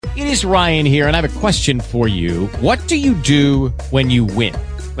It is Ryan here, and I have a question for you. What do you do when you win?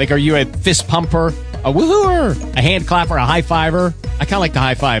 Like, are you a fist pumper, a woohooer, a hand clapper, a high fiver? I kind of like the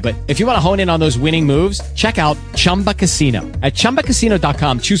high five, but if you want to hone in on those winning moves, check out Chumba Casino. At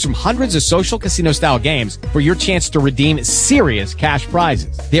ChumbaCasino.com, choose from hundreds of social casino-style games for your chance to redeem serious cash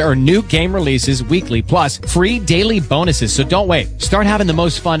prizes. There are new game releases weekly, plus free daily bonuses. So don't wait. Start having the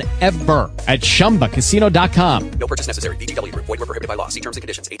most fun ever at ChumbaCasino.com. No purchase necessary. VGW. Void where prohibited by law. See terms and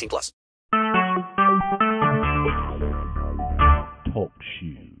conditions. 18 plus. Talk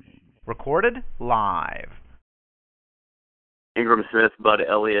shoes. Recorded live. Ingram Smith, Bud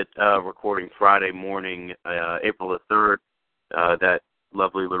Elliott, recording Friday morning, April the 3rd. That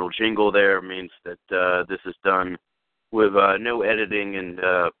lovely little jingle there means that this is done with no editing and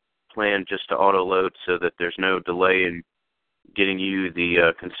planned just to auto-load so that there's no delay in getting you,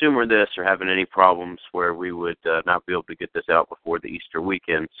 the consumer, this or having any problems where we would not be able to get this out before the Easter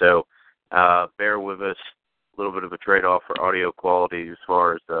weekend. So bear with us. A little bit of a trade-off for audio quality as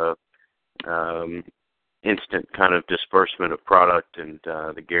far as instant kind of disbursement of product and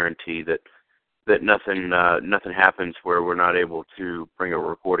the guarantee that nothing happens where we're not able to bring a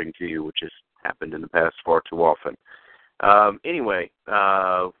recording to you, which has happened in the past far too often. Anyway,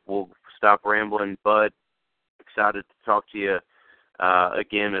 we'll stop rambling. Bud, excited to talk to you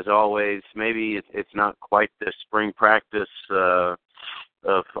again as always. Maybe it's not quite the spring practice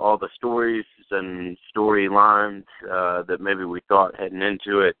of all the stories and storylines that maybe we thought heading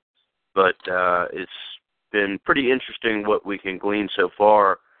into it, but it's been pretty interesting what we can glean so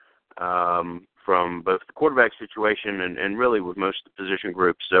far from both the quarterback situation and really with most of the position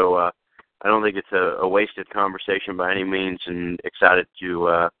groups. So I don't think it's a wasted conversation by any means, and excited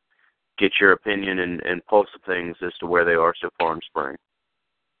to get your opinion and pulse of things as to where they are so far in spring.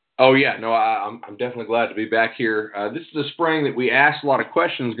 Oh, yeah. No, I'm definitely glad to be back here. This is a spring that we asked a lot of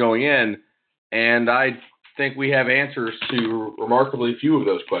questions going in, and I think we have answers to remarkably few of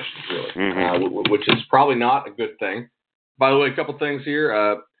those questions, really, which is probably not a good thing. By the way, a couple things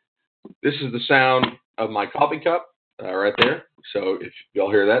here. This is the sound of my coffee cup right there. So if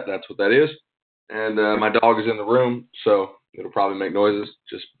y'all hear that, that's what that is. And my dog is in the room, so it'll probably make noises.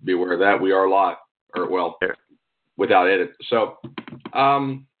 Just be aware of that. We are live, or well, without edit. So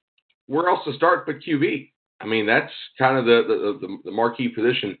where else to start but QB? I mean, that's kind of the marquee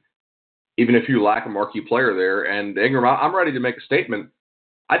position, even if you lack a marquee player there. And Ingram, I'm ready to make a statement.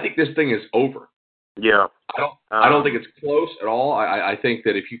 I think this thing is over. Yeah. I don't think it's close at all. I think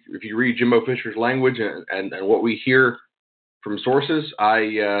that if you read Jimbo Fisher's language and what we hear from sources,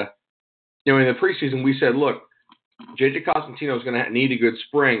 in the preseason we said, look, J.J. Cosentino is going to need a good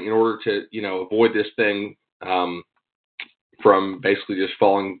spring in order to, avoid this thing from basically just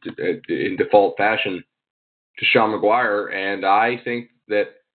falling in default fashion to Sean McGuire. And I think that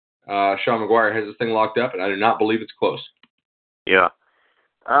Sean McGuire has this thing locked up, and I do not believe it's close. Yeah.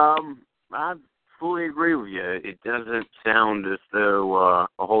 I fully agree with you. It doesn't sound as though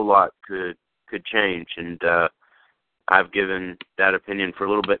a whole lot could change, and I've given that opinion for a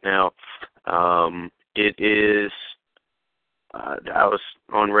little bit now. It is. I was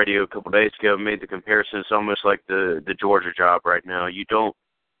on radio a couple of days ago, made the comparison. It's almost like the Georgia job right now. You don't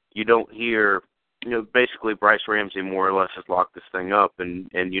hear, basically Bryce Ramsey more or less has locked this thing up, and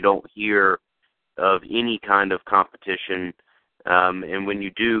you don't hear of any kind of competition. And when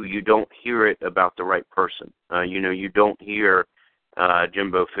you do, you don't hear it about the right person. You don't hear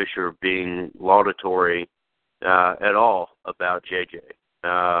Jimbo Fisher being laudatory at all about JJ.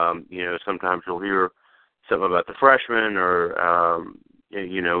 Sometimes you'll hear something about the freshman or,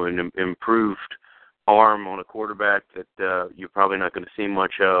 an improved arm on a quarterback that you're probably not going to see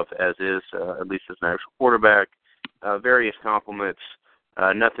much of as is, at least as an actual quarterback. Various compliments,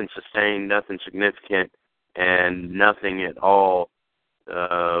 nothing sustained, nothing significant, and nothing at all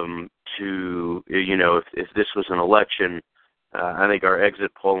if this was an election, I think our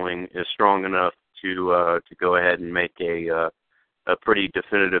exit polling is strong enough to go ahead and make a pretty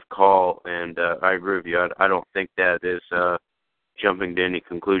definitive call, and I agree with you. I don't think that is jumping to any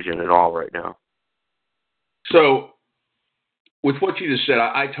conclusion at all right now. So, with what you just said,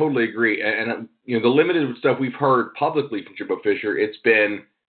 I totally agree. And the limited stuff we've heard publicly from Jimbo Fisher, it's been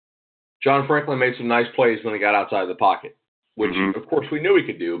John Franklin made some nice plays when he got outside of the pocket, which, of course, we knew he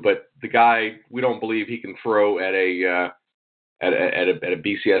could do. But the guy, we don't believe he can throw at a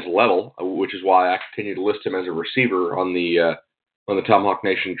BCS level, which is why I continue to list him as a receiver on the Tomahawk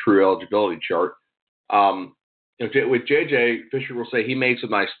Nation True Eligibility chart. With JJ, Fisher will say he made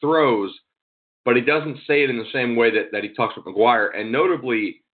some nice throws, but he doesn't say it in the same way that he talks with McGuire. And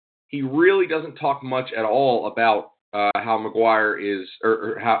notably, he really doesn't talk much at all about how McGuire is,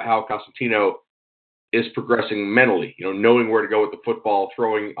 or how Constantino is progressing mentally. Knowing where to go with the football,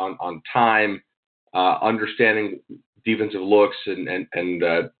 throwing on time, understanding defensive looks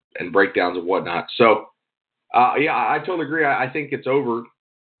and breakdowns and whatnot. So, I totally agree. I think it's over.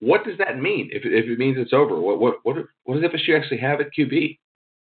 What does that mean? If it means it's over, what does FSU actually have at QB?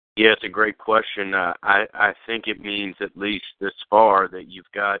 Yeah, it's a great question. I think it means, at least this far, that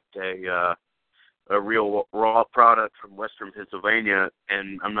you've got a real raw product from Western Pennsylvania,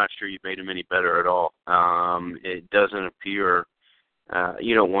 and I'm not sure you've made him any better at all. It doesn't appear,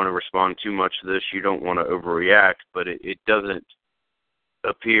 you don't want to respond too much to this, you don't want to overreact, but it doesn't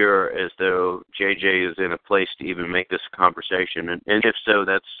appear as though JJ is in a place to even make this a conversation. And if so,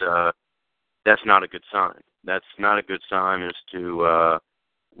 that's not a good sign. That's not a good sign as to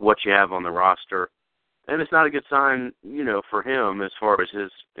what you have on the roster. And it's not a good sign, for him as far as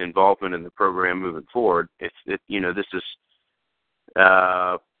his involvement in the program moving forward. This is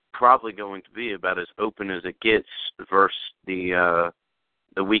probably going to be about as open as it gets versus the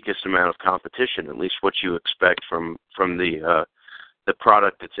weakest amount of competition, at least what you expect from the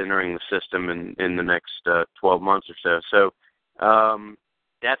product that's entering the system in the next 12 months or so. So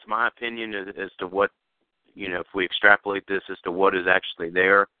that's my opinion as to what, if we extrapolate this as to what is actually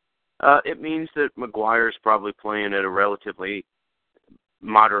there. It means that McGuire's probably playing at a relatively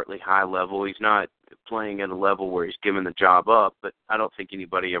moderately high level. He's not playing at a level where he's given the job up, but I don't think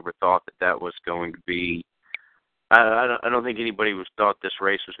anybody ever thought that was going to be – I don't think anybody thought this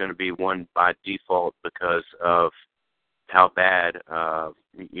race was going to be won by default because of how bad,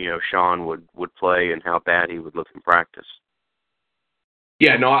 Sean would play and how bad he would look in practice.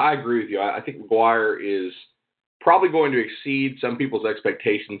 Yeah, no, I agree with you. I think McGuire is probably going to exceed some people's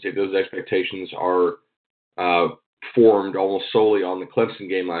expectations if those expectations are formed almost solely on the Clemson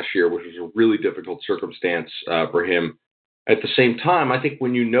game last year, which was a really difficult circumstance for him. At the same time, I think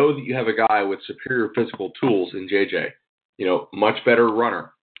when you know that you have a guy with superior physical tools in JJ, much better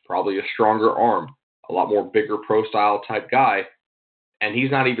runner, probably a stronger arm, a lot more bigger pro-style type guy, and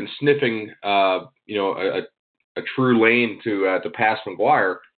he's not even sniffing, a true lane to pass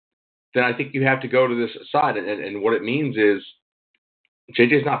McGuire, then I think you have to go to this side. And what it means is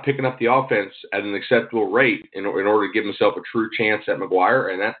JJ's not picking up the offense at an acceptable rate in order to give himself a true chance at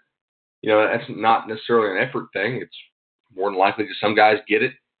McGuire. And that, that's not necessarily an effort thing. It's more than likely just some guys get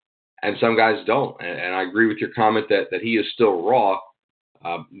it and some guys don't. And I agree with your comment that he is still raw.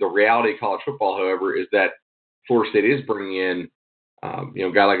 The reality of college football, however, is that Florida State is bringing in,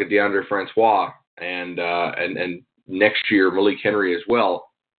 a guy like a DeAndre Francois and next year Malik Henry as well.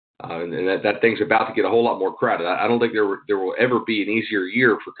 And that thing's about to get a whole lot more crowded. I don't think there will ever be an easier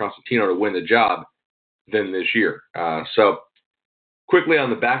year for Constantino to win the job than this year. So quickly on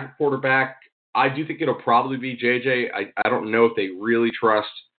the backup quarterback, I do think it'll probably be JJ. I don't know if they really trust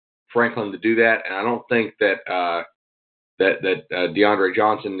Franklin to do that, and I don't think that DeAndre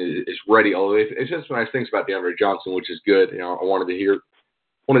Johnson is ready. Although it's just some nice things about DeAndre Johnson, which is good. I wanted to hear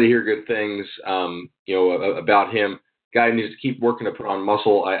good things, about him. Guy needs to keep working to put on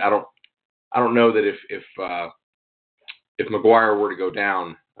muscle. I don't know that if McGuire were to go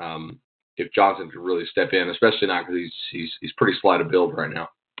down, if Johnson could really step in, especially not because he's pretty slight of build right now.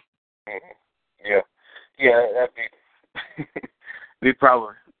 Yeah, that'd be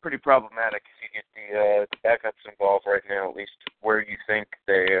probably pretty problematic if you get the backups involved right now. At least where you think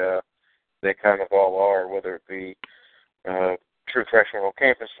they kind of all are, whether it be true freshman on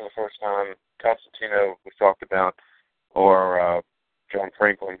campus for the first time, Constantino we talked about, or John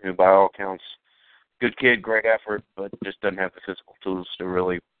Franklin, who by all accounts, good kid, great effort, but just doesn't have the physical tools to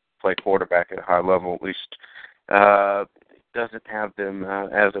really play quarterback at a high level, at least doesn't have them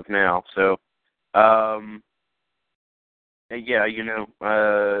as of now. So,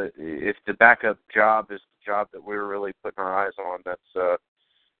 if the backup job is the job that we're really putting our eyes on,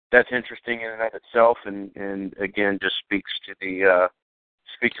 that's interesting in and of itself, and again, just speaks to the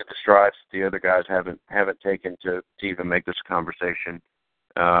strides that the other guys haven't taken to even make this conversation,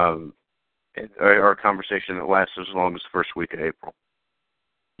 or a conversation that lasts as long as the first week of April.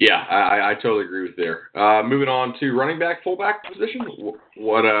 Yeah, I totally agree with there. Moving on to running back, fullback position.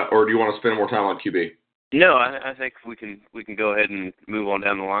 What or do you want to spend more time on QB? No, I think we can go ahead and move on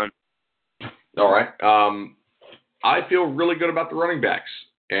down the line. All right. I feel really good about the running backs,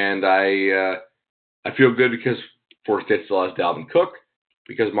 and I feel good because Florida State still has Dalvin Cook,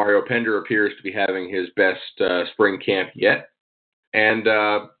 because Mario Pender appears to be having his best spring camp yet, and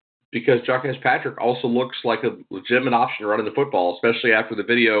because Jock Patrick also looks like a legitimate option running the football, especially after the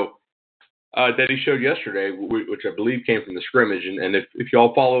video that he showed yesterday, which I believe came from the scrimmage. And if you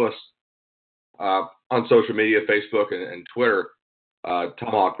all follow us on social media, Facebook and Twitter,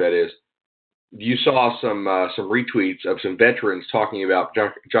 Tomahawk that is, you saw some retweets of some veterans talking about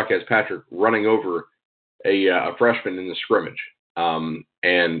Jacques Patrick running over a freshman in the scrimmage,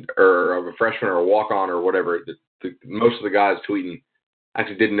 or of a freshman or a walk-on or whatever. Most of the guys tweeting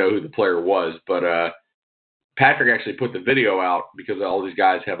actually didn't know who the player was, but Patrick actually put the video out because all these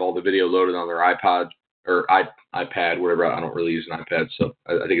guys have all the video loaded on their iPod or iPad, whatever. I don't really use an iPad, so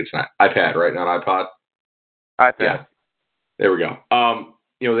I think it's an iPad, right? Not iPod? iPad. Yeah. There we go.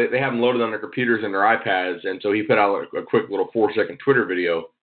 They have them loaded on their computers and their iPads, and so he put out a quick little 4-second Twitter video,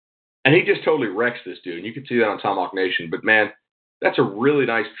 and he just totally wrecks this dude. And you can see that on Tomahawk Nation. But, man, that's a really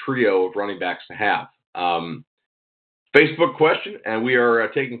nice trio of running backs to have. Facebook question, and we are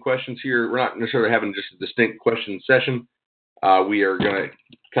taking questions here. We're not necessarily having just a distinct question session. We are going to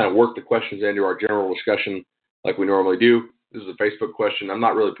kind of work the questions into our general discussion like we normally do. This is a Facebook question. I'm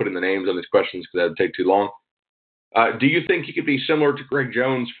not really putting the names on these questions because that would take too long. Do you think he could be similar to Greg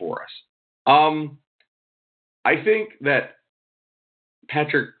Jones for us? I think that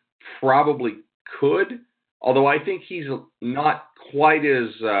Patrick probably could, although I think he's not quite as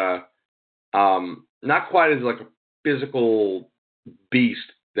like a physical beast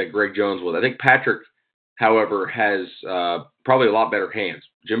that Greg Jones was. I think Patrick, however, has probably a lot better hands.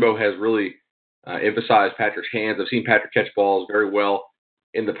 Jimbo has really emphasized Patrick's hands. I've seen Patrick catch balls very well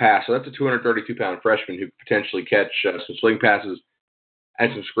in the past. So that's a 232-pound freshman who could potentially catch some swing passes and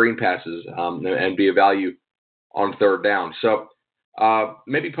some screen passes and be a value on third down. So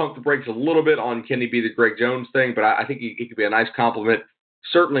maybe pump the brakes a little bit on can he be the Greg Jones thing, but I think he could be a nice compliment.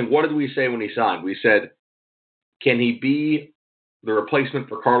 Certainly, what did we say when he signed? We said, can he be the replacement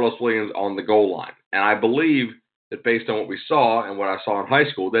for Carlos Williams on the goal line? And I believe that based on what we saw and what I saw in high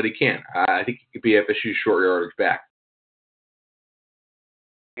school, that he can. I think he could be FSU's short yardage back.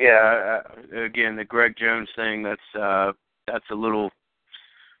 Yeah, again, the Greg Jones thing, that's a little,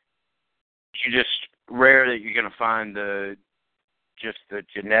 you just rare that you're going to find the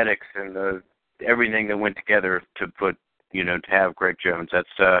genetics and everything that went together to put, to have Greg Jones.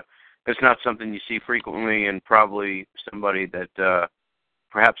 That's not something you see frequently, and probably somebody that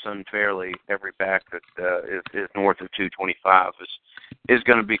perhaps unfairly every back that is north of 225 is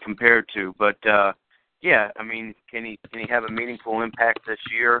going to be compared to. But yeah, I mean, can he have a meaningful impact this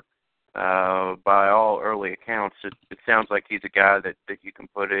year? By all early accounts, it sounds like he's a guy that you can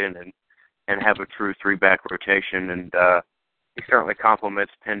put in and have a true three-back rotation, and he certainly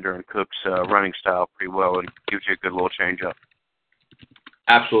complements Pender and Cook's running style pretty well and gives you a good little change-up.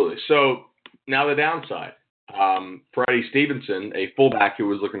 Absolutely. So now the downside. Freddie Stevenson, a fullback who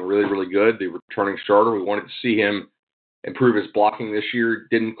was looking really, really good, the returning starter. We wanted to see him improve his blocking this year.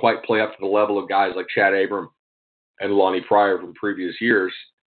 Didn't quite play up to the level of guys like Chad Abram and Lonnie Pryor from previous years.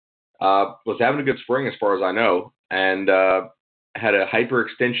 Was having a good spring as far as I know, and had a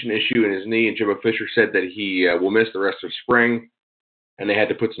hyperextension issue in his knee, and Jimbo Fisher said that he will miss the rest of spring, and they had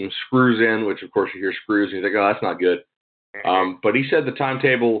to put some screws in, which of course you hear screws, and you think, oh, that's not good. But he said the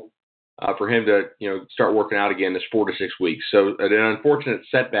timetable for him to start working out again is 4 to 6 weeks. So an unfortunate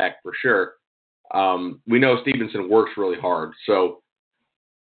setback for sure. We know Stevenson works really hard, so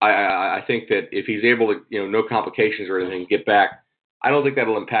I think that if he's able to, no complications or anything, get back, I don't think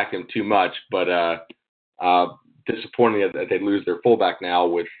that'll impact him too much. But disappointing that they lose their fullback now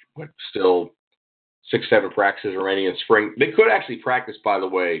with still 6-7 practices remaining in spring. They could actually practice, by the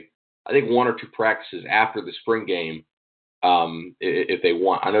way, I think 1 or 2 practices after the spring game if they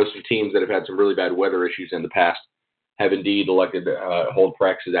want. I know some teams that have had some really bad weather issues in the past have indeed elected to hold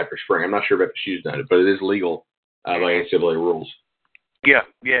practices after spring. I'm not sure if FSU's done it, but it is legal by NCAA rules. Yeah.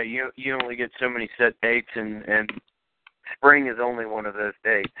 You only get so many set dates, and spring is only one of those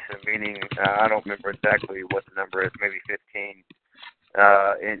dates, meaning I don't remember exactly what the number is, maybe 15.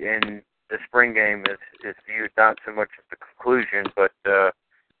 And the spring game is viewed not so much as the conclusion,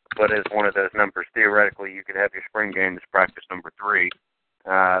 but as one of those numbers. Theoretically, you could have your spring game as practice number 3,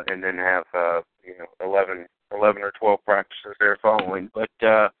 and then have 11 or 12 practices there following. But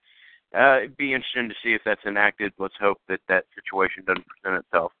it'd be interesting to see if that's enacted. Let's hope that situation doesn't present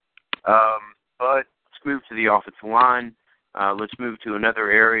itself. But let's move to the offensive line. Let's move to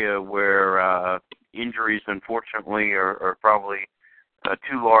another area where injuries, unfortunately, are probably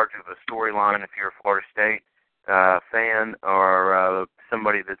too large of a storyline if you're a Florida State fan or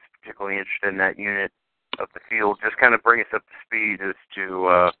somebody that's particularly interested in that unit of the field. Just kind of bring us up to speed as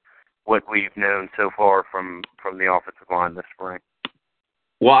to what we've known so far from the offensive line this spring.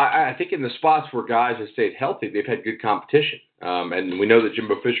 Well, I think in the spots where guys have stayed healthy, they've had good competition. And we know that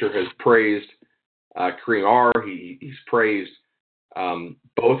Jimbo Fisher has praised Kareem R. He's praised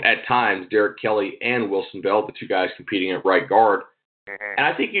both at times, Derek Kelly and Wilson Bell, the two guys competing at right guard. And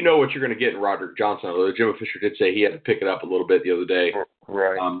I think you know what you're going to get in Roderick Johnson, although Jimbo Fisher did say he had to pick it up a little bit the other day.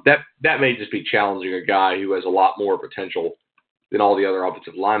 Right. That may just be challenging a guy who has a lot more potential than all the other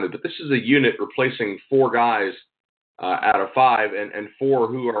offensive linemen. But this is a unit replacing 4 guys out of 5, and 4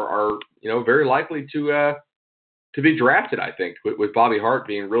 who are very likely to be drafted. I think with Bobby Hart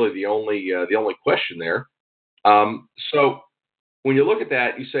being really the only question there. So when you look at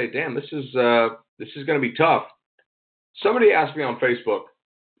that, you say, "Damn, this is going to be tough." Somebody asked me on Facebook,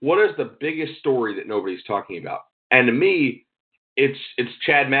 "What is the biggest story that nobody's talking about?" And to me, it's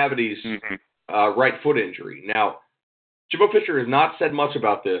Chad Mavity's right foot injury. Now, Jimbo Fisher has not said much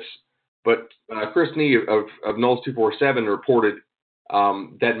about this, but Chris Nee of Knowles 247 reported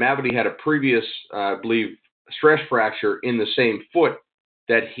that Mavity had a previous, I believe, stress fracture in the same foot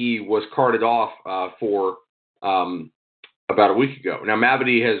that he was carted off for about a week ago. Now,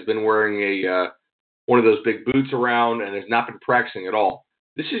 Mavity has been wearing one of those big boots around and has not been practicing at all.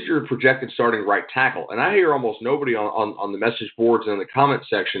 This is your projected starting right tackle. And I hear almost nobody on the message boards and in the comment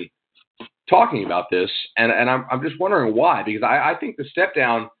section talking about this. And I'm just wondering why, because I think the step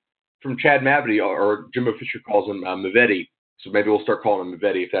down from Chad Mavity, or Jimbo Fisher calls him Mavety, so maybe we'll start calling him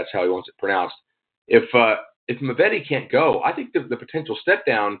Mavety if that's how he wants it pronounced. If Mavety can't go, I think the potential step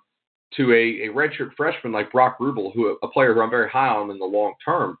down to a redshirt freshman like Brock Rubel, a player who I'm very high on in the long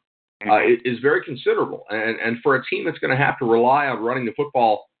term, is very considerable. And for a team that's going to have to rely on running the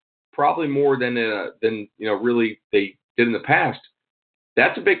football probably more than really they did in the past,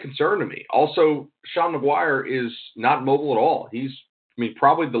 that's a big concern to me. Also, Sean McGuire is not mobile at all. He's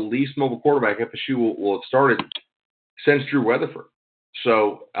probably the least mobile quarterback FSU will have started since Drew Weatherford.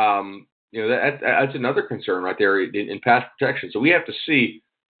 So, that's another concern right there in pass protection. So we have to see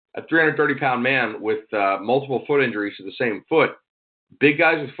a 330-pound man with multiple foot injuries to the same foot. Big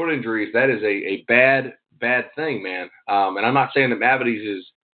guys with foot injuries, that is a bad thing, man. And I'm not saying that Mavity's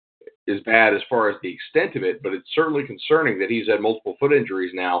is bad as far as the extent of it, but it's certainly concerning that he's had multiple foot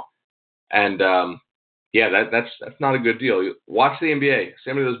injuries now. And, that's not a good deal. Watch the NBA.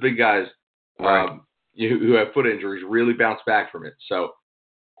 Some of those big guys who have foot injuries really bounce back from it. So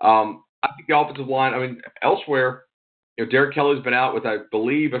I think the offensive line, elsewhere, Derek Kelly's been out with, I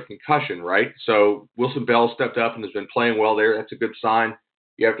believe, a concussion, right? So Wilson Bell stepped up and has been playing well there. That's a good sign.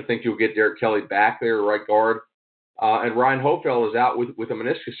 You have to think you'll get Derek Kelly back there, right guard. And Ryan Hofeld is out with a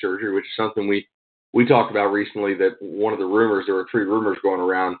meniscus surgery, which is something we talked about recently, that one of the rumors, there were 3 rumors going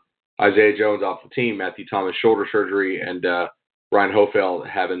around: Isaiah Jones off the team, Matthew Thomas shoulder surgery, and Ryan Hofeld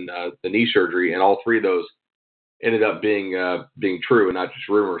having the knee surgery. And all 3 of those ended up being true and not just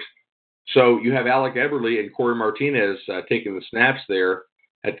rumors. So you have Alec Eberle and Corey Martinez taking the snaps there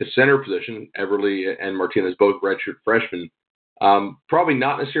at the center position. Eberle and Martinez, both redshirt freshmen. Probably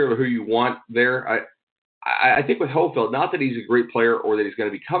not necessarily who you want there. I think with Hofeld, not that he's a great player or that he's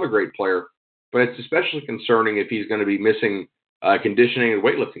going to become a great player, but it's especially concerning if he's going to be missing conditioning and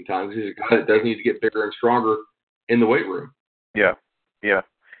weightlifting time, because he's a guy that does need to get bigger and stronger in the weight room. Yeah.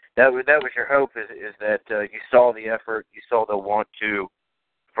 That was your hope, is that you saw the effort, you saw the want to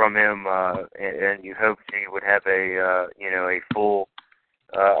from him, and you hoped he would have a full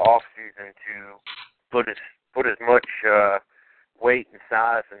off season to put as much weight and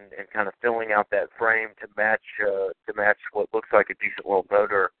size and kind of filling out that frame to match what looks like a decent little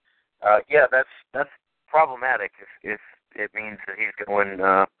motor. That's problematic if it means that he's going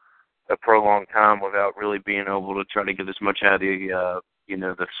a prolonged time without really being able to try to get as much out of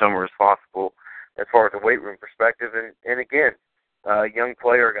the summer as possible as far as the weight room perspective. And again, young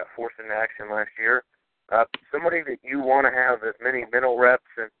player got forced into action last year. Somebody that you want to have as many mental reps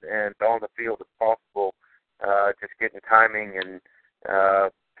and on the field as possible, just getting timing and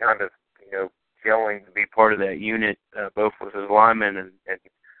kind of gelling to be part of that unit, both with his linemen and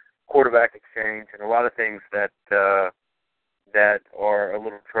quarterback exchange, and a lot of things that are a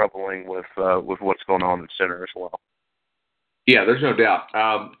little troubling with what's going on in center as well. Yeah, there's no doubt.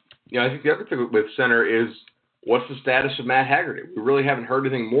 I think the other thing with center is, what's the status of Matt Haggerty? We really haven't heard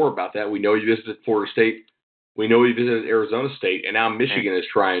anything more about that. We know he visited Florida State. We know he visited Arizona State, and now Michigan is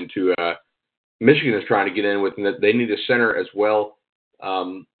trying to get in with, and that they need a center as well.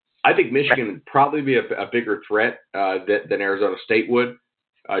 I think Michigan would probably be a bigger threat than Arizona State would,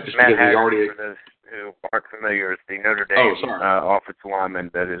 just Matt because he's already. Haggerty, for those who aren't familiar, is the Notre Dame offensive lineman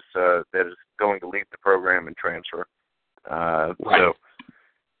that is going to leave the program and transfer. Right.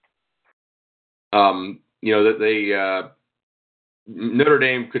 Notre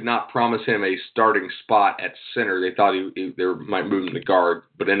Dame could not promise him a starting spot at center. They thought they might move him to guard,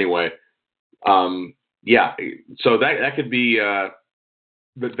 but anyway, so that could be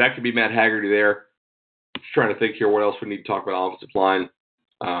that could be Matt Haggerty there. Just trying to think here what else we need to talk about offensive line.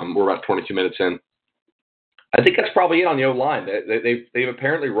 We're about 22 minutes in. I think that's probably it on the O-line. They've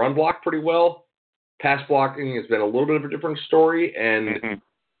apparently run blocked pretty well. Pass blocking has been a little bit of a different story. And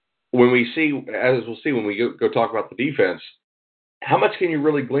when we see, as we'll see when we go talk about the defense, how much can you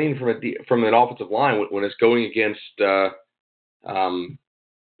really glean from an offensive line when it's going against a group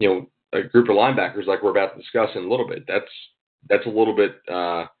of linebackers like we're about to discuss in a little bit? That's a little bit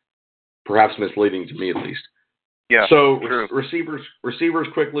perhaps misleading to me at least. Yeah. So true. receivers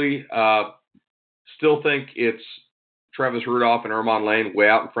quickly. Still think it's Travis Rudolph and Ermon Lane way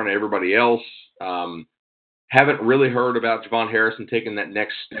out in front of everybody else. Haven't really heard about Javon Harrison taking that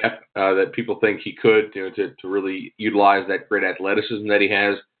next step that people think he could to really utilize that great athleticism that he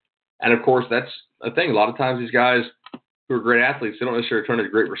has. And, of course, that's a thing. A lot of times these guys who are great athletes, they don't necessarily turn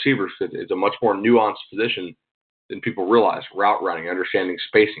into great receivers because it's a much more nuanced position than people realize. Route running, understanding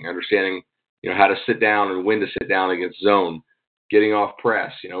spacing, understanding how to sit down and when to sit down against zone, getting off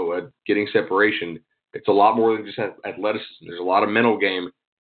press, getting separation. It's a lot more than just athleticism. There's a lot of mental game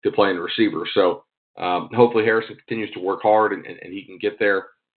to play in the receiver. So hopefully Harrison continues to work hard and he can get there.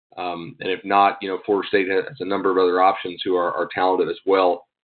 And if not, Florida State has a number of other options who are talented as well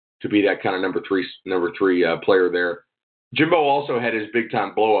to be that kind of number three player there. Jimbo also had his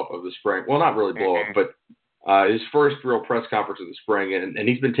big-time blow-up of the spring. Well, not really blow-up, but his first real press conference of the spring. And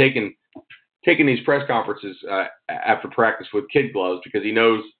he's been taking these press conferences after practice with kid gloves because he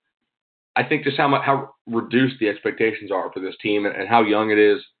knows, I think, just how reduced the expectations are for this team and how young it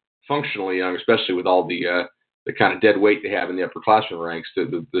is, functionally young, especially with all the kind of dead weight they have in the upperclassmen ranks.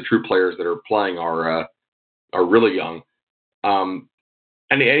 The true players that are playing are really young. And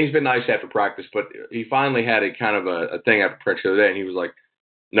he's been nice after practice, but he finally had a kind of a thing after practice the other day, and he was like,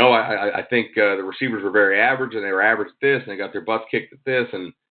 no, I think the receivers were very average, and they were average at this, and they got their butts kicked at this,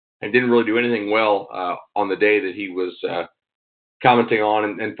 and didn't really do anything well on the day that he was commenting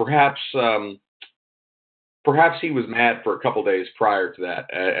on, and perhaps he was mad for a couple days prior to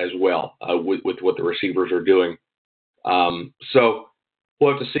that as well with what the receivers are doing. So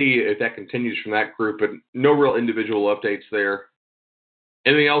we'll have to see if that continues from that group, but no real individual updates there.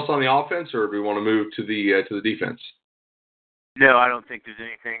 Anything else on the offense, or do we want to move to the defense? No, I don't think there's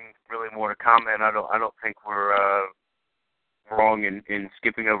anything really more to comment. I don't think we're wrong in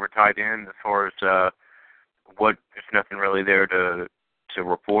skipping over tight end as far as there's nothing really there to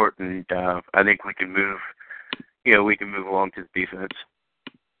report, and I think we can move along to the defense.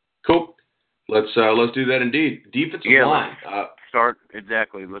 Cool. Let's do that indeed. Defensive line. Let's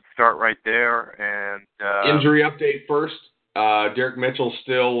start right there. And injury update first. Derek Mitchell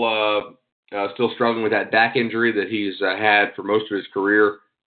still struggling with that back injury that he's had for most of his career.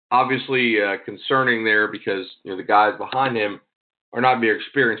 Obviously concerning there because the guys behind him are not very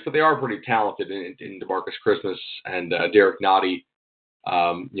experienced, but they are pretty talented in DeMarcus Christmas and Derek Nottie.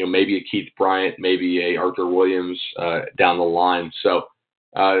 Maybe a Keith Bryant, maybe a Arthur Williams down the line. So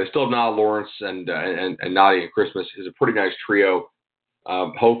they still have Niall Lawrence and Nottie and Christmas is a pretty nice trio.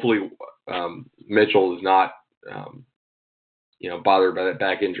 Hopefully Mitchell is not bothered by that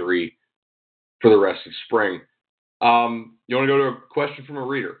back injury for the rest of spring. You want to go to a question from a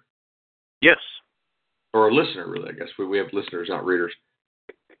reader? Yes. Or a listener, really, I guess. We have listeners, not readers.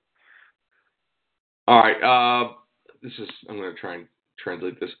 All right. I'm going to try and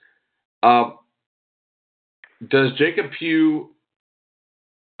translate this. Does Jacob Pugh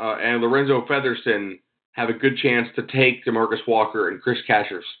and Lorenzo Featherston have a good chance to take DeMarcus Walker and Chris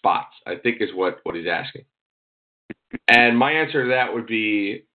Casher's spots? I think is what he's asking. And my answer to that would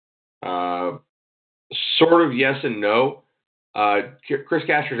be sort of yes and no. Chris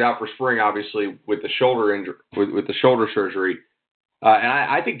Casher's out for spring, obviously, with the shoulder injury, with the shoulder surgery. And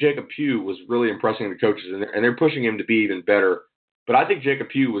I think Jacob Pugh was really impressing the coaches, and they're pushing him to be even better. But I think Jacob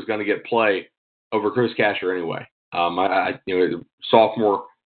Pugh was going to get play over Chris Casher anyway. Sophomore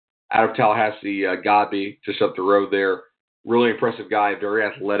out of Tallahassee, Godby, just up the road there. Really impressive guy, very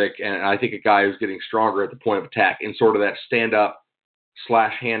athletic, and I think a guy who's getting stronger at the point of attack in sort of that stand-up /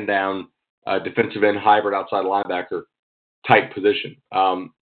 hand-down defensive end hybrid outside linebacker type position.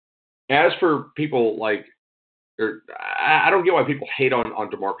 As for people I don't get why people hate on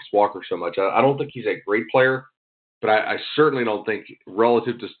DeMarcus Walker so much. I don't think he's a great player, but I certainly don't think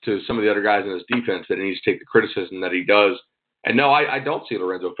relative to some of the other guys in his defense that he needs to take the criticism that he does. And no, I don't see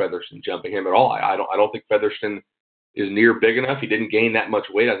Lorenzo Featherston jumping him at all. I don't think Featherston is near big enough. He didn't gain that much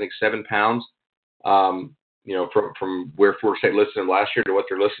weight. I think 7 pounds. From where Florida State listed him last year to what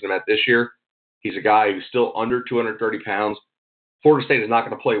they're listing him at this year. He's a guy who's still under 230 pounds. Florida State is not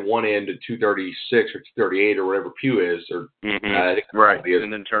going to play one end at 236 or 238 or whatever Pew is, or I think right, is.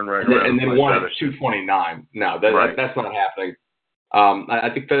 and then turn right around. And then one at 229. No, that's not happening. I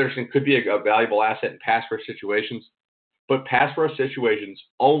think Featherston could be a valuable asset in pass rush situations, but pass rush situations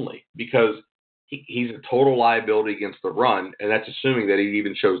only because he's a total liability against the run, and that's assuming that he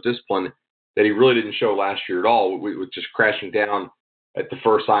even shows discipline that he really didn't show last year at all, with just crashing down at the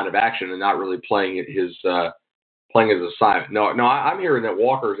first sign of action and not really playing his assignment. No, I'm hearing that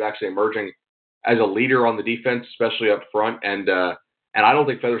Walker is actually emerging as a leader on the defense, especially up front, and I don't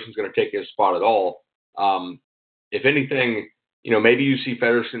think Featherston's going to take his spot at all. If anything, maybe you see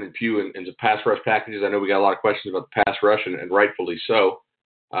Featherston and Pugh in the pass rush packages. I know we got a lot of questions about the pass rush, and rightfully so,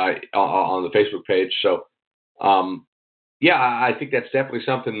 on the Facebook page. So, I think that's definitely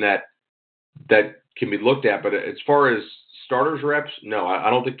something that can be looked at. But as far as starters reps, no, I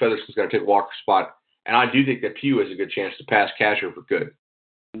don't think Featherston's going to take Walker's spot. And I do think that Pugh has a good chance to pass Casher for good.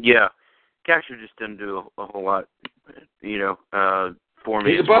 Yeah. Casher just didn't do a whole lot, for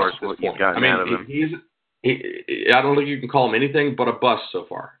me. He's a bust as what you've gotten out of him. I don't think you can call him anything but a bust so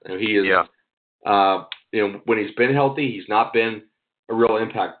far. He is, when he's been healthy, he's not been a real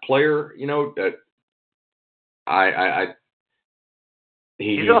impact player. He's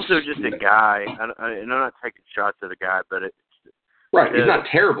also just a guy. And I'm not taking shots at the guy, but right. He's not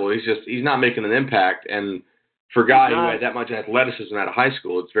terrible. He's not making an impact. And for a guy who had that much athleticism out of high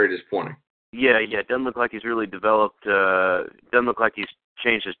school, it's very disappointing. Yeah. It doesn't look like he's really developed. Doesn't look like he's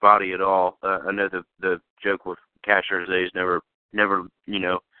changed his body at all. I know the joke with Casher is that he's never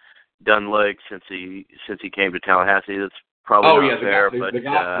done legs since he came to Tallahassee. That's probably not fair.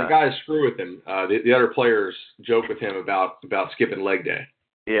 The guys screw with him. The other players joke with him about skipping leg day.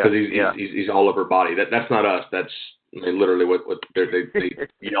 Yeah, because he's all over body. That's not us. That's literally what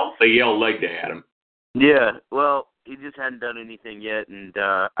they yell leg day at him. Yeah, well, he just hadn't done anything yet, and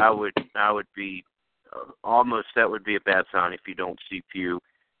I would be almost, that would be a bad sign if you don't see Pugh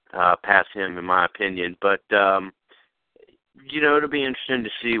pass him, in my opinion. But it'll be interesting to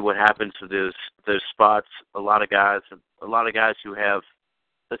see what happens to those spots. A lot of guys who have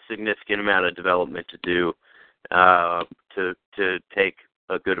a significant amount of development to do to take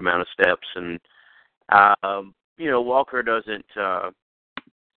a good amount of steps, and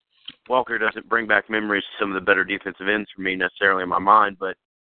Walker doesn't bring back memories of some of the better defensive ends for me necessarily in my mind, but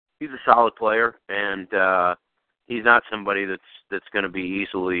he's a solid player, and he's not somebody that's going to be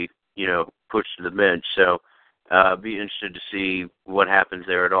easily pushed to the bench. So be interested to see what happens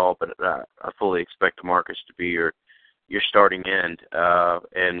there at all. But I fully expect Marcus to be your starting end,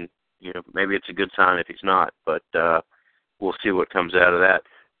 and maybe it's a good sign if he's not, but we'll see what comes out of that.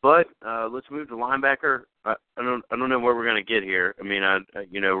 But let's move to linebacker. I don't know where we're going to get here. I mean,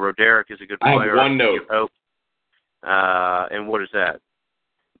 Roderick is a good player. I have one note. And what is that?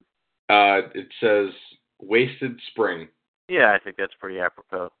 It says wasted spring. Yeah, I think that's pretty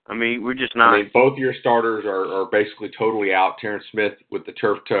apropos. I mean, we're just not. Both your starters are basically totally out. Terrence Smith with the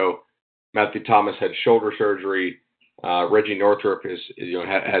turf toe. Matthew Thomas had shoulder surgery. Reggie Northrup had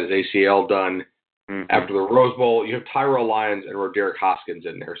his ACL done. Mm-hmm. After the Rose Bowl. You have Tyrell Lyons and Roderick Hoskins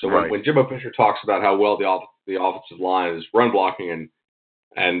in there. So when Jimbo Fisher talks about how well the offensive line is run blocking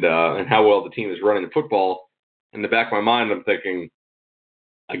and how well the team is running the football, in the back of my mind, I'm thinking,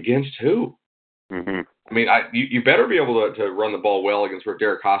 against who? Mm-hmm. I mean, you better be able to run the ball well against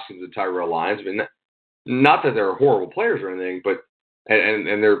Roderick Hoskins and Tyrell Lyons. I mean, not that they're horrible players or anything, but and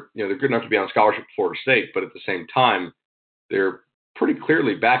they're good enough to be on scholarship at Florida State, but at the same time, they're pretty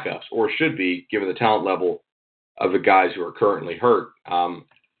clearly backups, or should be, given the talent level of the guys who are currently hurt. I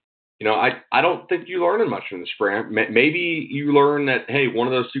don't think you learn much from the spring. Maybe you learn that, hey, one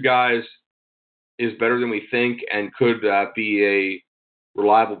of those two guys is better than we think and could be a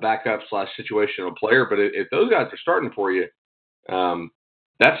reliable backup / situational player. But if those guys are starting for you,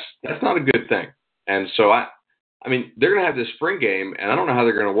 that's not a good thing. And so I mean, they're going to have this spring game, and I don't know how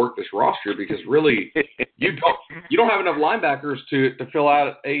they're going to work this roster because really, you don't have enough linebackers to fill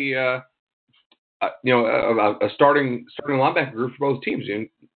out a starting linebacker group for both teams.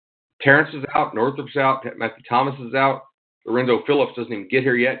 Terrence is out, Northrup's out, Matthew Thomas is out, Lorenzo Phillips doesn't even get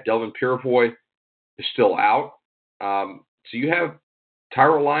here yet. Delvin Purifoy is still out. So you have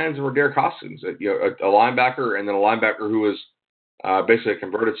Tyrell Lyons and Roderick Hoskins, a linebacker, and then a linebacker who is basically a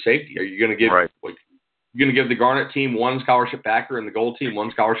converted safety. Are you going to give You're going to give the Garnet team one scholarship backer and the Gold team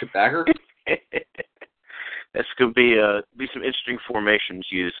one scholarship backer? That's going to be some interesting formations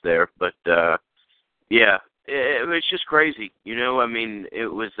used there. But, it's just crazy. I mean, it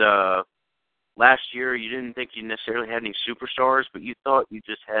was last year you didn't think you necessarily had any superstars, but you thought you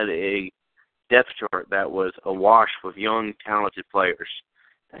just had a depth chart that was awash with young, talented players,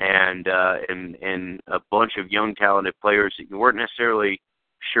 and a bunch of young, talented players that you weren't necessarily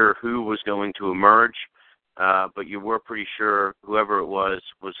sure who was going to emerge, but you were pretty sure whoever it was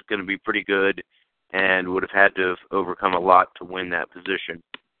going to be pretty good and would have had to have overcome a lot to win that position.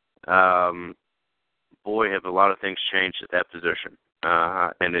 Boy, have a lot of things changed at that position,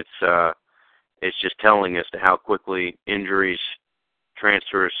 and it's just telling as to how quickly injuries,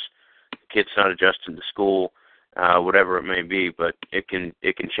 transfers, kids not adjusting to school, whatever it may be, but it can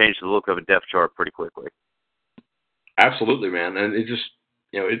change the look of a depth chart pretty quickly. Absolutely, man, and it just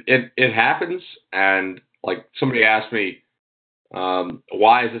it happens. And like somebody asked me,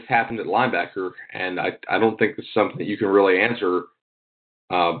 why has this happened at linebacker? And I don't think it's something that you can really answer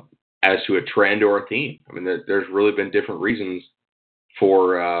as to a trend or a theme. I mean, there's really been different reasons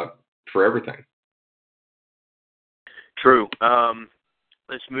for everything. True.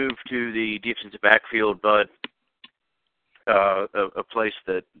 Let's move to the defensive backfield, Bud. A place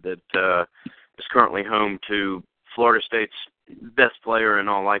that is currently home to Florida State's best player in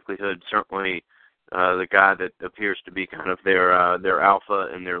all likelihood, certainly the guy that appears to be kind of their alpha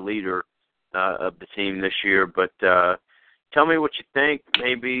and their leader of the team this year. But tell me what you think.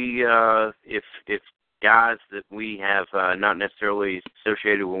 Maybe if guys that we have not necessarily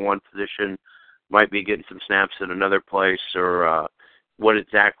associated with one position might be getting some snaps at another place, or what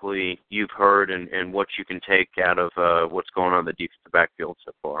exactly you've heard and what you can take out of what's going on in the defensive backfield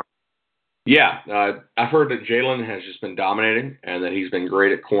so far. Yeah, I've heard that Jalen has just been dominating and that he's been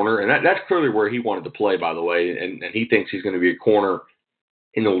great at corner. And that's clearly where he wanted to play, by the way. And he thinks he's going to be a corner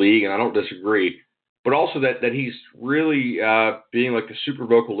in the league, and I don't disagree. But also that he's really being like the super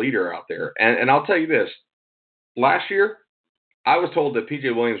vocal leader out there. And I'll tell you this. Last year, I was told that P.J.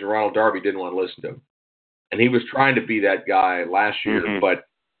 Williams and Ronald Darby didn't want to listen to him. And he was trying to be that guy last year. Mm-hmm. But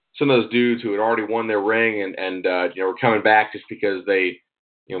some of those dudes who had already won their ring and were coming back just because they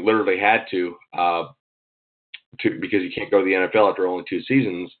literally had to because you can't go to the NFL after only 2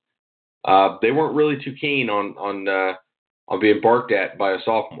 seasons. They weren't really too keen on being barked at by a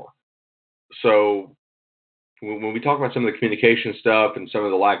sophomore. So when we talk about some of the communication stuff and some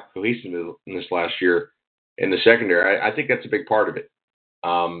of the lack of cohesiveness last year in the secondary, I think that's a big part of it.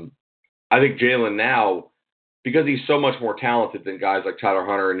 I think Jalen now, because he's so much more talented than guys like Tyler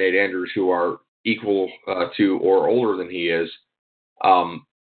Hunter and Nate Andrews, who are equal to or older than he is,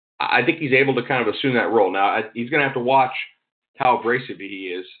 I think he's able to kind of assume that role. Now, he's going to have to watch how abrasive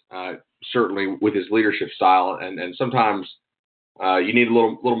he is, certainly with his leadership style, and sometimes you need a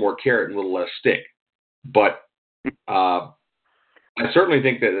little more carrot and a little less stick. But I certainly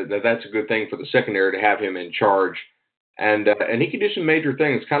think that's a good thing for the secondary to have him in charge. And he can do some major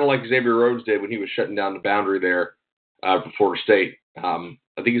things, kind of like Xavier Rhodes did when he was shutting down the boundary there for Florida State. I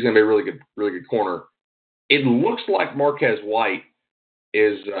think he's going to be a really good corner. It looks like Marquez White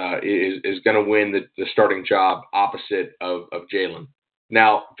is going to win the starting job opposite of Jalen.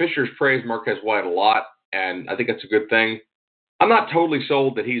 Now, Fisher's praised Marquez White a lot, and I think that's a good thing. I'm not totally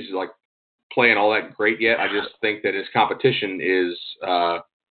sold that he's like playing all that great yet. I just think that his competition is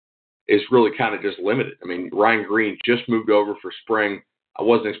really kind of just limited. I mean, Ryan Green just moved over for spring. I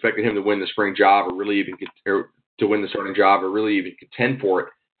wasn't expecting him to win the spring job or really even to win the starting job or really even contend for it,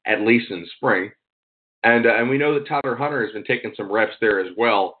 at least in the spring. And we know that Tyler Hunter has been taking some reps there as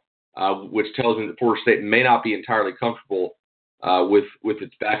well, which tells me that Florida State may not be entirely comfortable with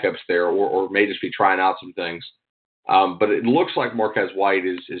its backups there, or may just be trying out some things. But it looks like Marquez White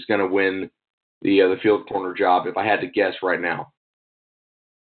is going to win the field corner job, if I had to guess right now.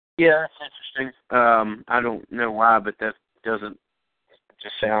 Yeah, that's interesting. I don't know why, but that doesn't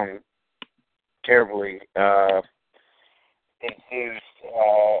just sound terribly enthused,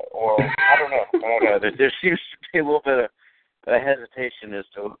 or I don't know. There seems to be a little bit of a hesitation as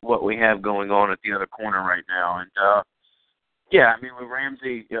to what we have going on at the other corner right now. And, yeah, I mean, with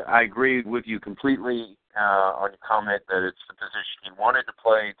Ramsey, I agree with you completely on your comment that it's the position he wanted to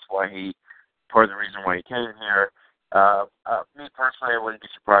play. It's part of the reason why he came here. Me personally, I wouldn't be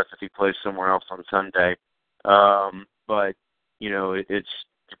surprised if he plays somewhere else on Sunday. But it's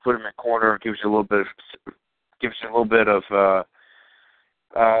you put him at corner, gives you a little bit of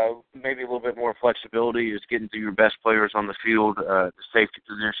maybe a little bit more flexibility. Is getting to your best players on the field, the safety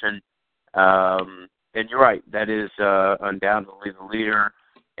position. And you're right, that is undoubtedly the leader.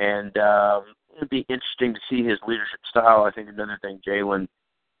 And it'd be interesting to see his leadership style. I think another thing Jalen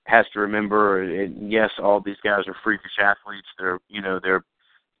has to remember, and yes, all these guys are freakish athletes. They're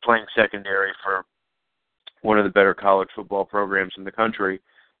playing secondary for one of the better college football programs in the country.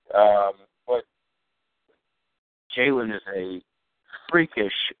 But Jalen is a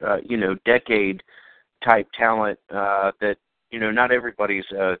freakish, decade-type talent that, not everybody's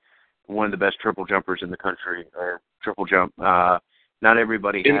one of the best triple jumpers in the country, or triple jump. Not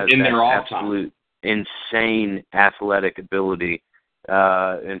everybody has in that their absolute insane athletic ability.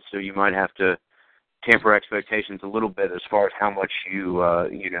 And so you might have to temper expectations a little bit as far as how much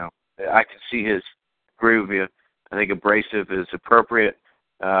I can see his agree with you. I think abrasive is appropriate,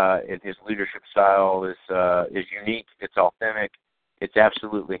 and his leadership style is unique. It's authentic. It's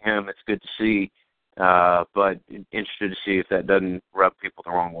absolutely him. It's good to see, but interested to see if that doesn't rub people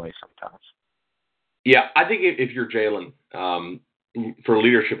the wrong way sometimes. Yeah, I think if you're Jalen, for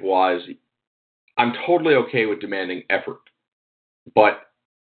leadership-wise, I'm totally okay with demanding effort, but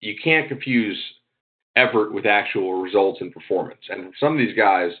you can't confuse effort with actual results and performance. And for some of these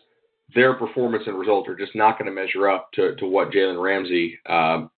guys, their performance and results are just not going to measure up to what Jalen Ramsey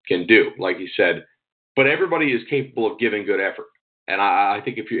can do, like you said. But everybody is capable of giving good effort. And I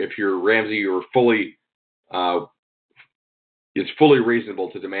think if you're Ramsey, you're it's fully reasonable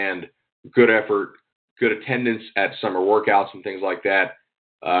to demand good effort, good attendance at summer workouts and things like that,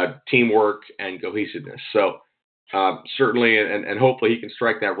 teamwork and cohesiveness. So certainly, and hopefully he can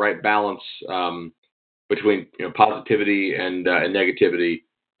strike that right balance between positivity and negativity.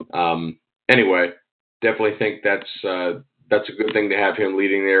 Anyway, definitely think that's a good thing to have him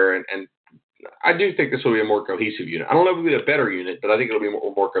leading there, and I do think this will be a more cohesive unit. I don't know if it'll be a better unit, but I think it'll be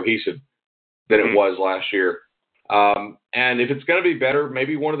more cohesive than it was last year. And if it's going to be better,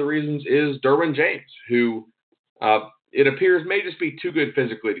 maybe one of the reasons is Derwin James, who it appears may just be too good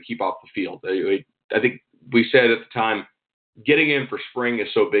physically to keep off the field. I think we said at the time, getting in for spring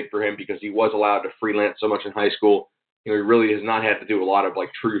is so big for him because he was allowed to freelance so much in high school. He really has not had to do a lot of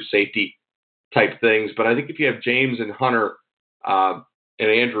true safety type things. But I think if you have James and Hunter and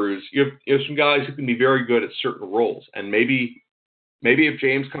Andrews, you have some guys who can be very good at certain roles. And maybe if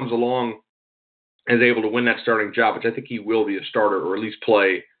James comes along and is able to win that starting job, which I think he will be a starter or at least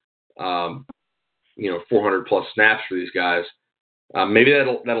play 400 plus snaps for these guys. Maybe that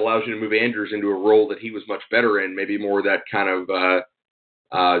allows you to move Andrews into a role that he was much better in, maybe more that kind of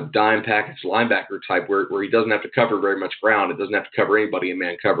dime package linebacker type where he doesn't have to cover very much ground. It doesn't have to cover anybody in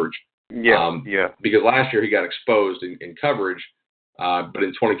man coverage. Yeah. Because last year he got exposed in coverage, but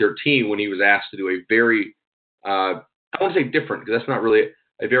in 2013 when he was asked to do a very, I don't want to say different because that's not really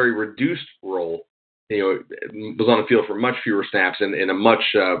a very reduced role. Was on the field for much fewer snaps and in a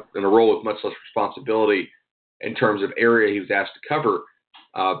role with much less responsibility in terms of area he was asked to cover,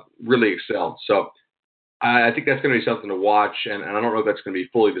 really excelled. So I think that's going to be something to watch, and I don't know if that's going to be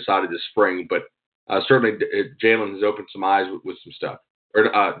fully decided this spring, but certainly Jalen has opened some eyes with some stuff.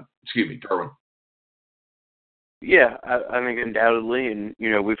 Derwin. Yeah, I think undoubtedly, and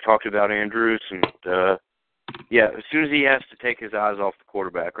we've talked about Andrews, and as soon as he has to take his eyes off the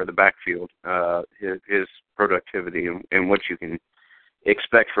quarterback or the backfield, his productivity and what you can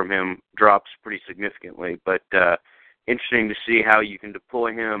expect from him drops pretty significantly. But interesting to see how you can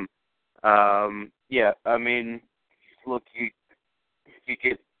deploy him. Look, you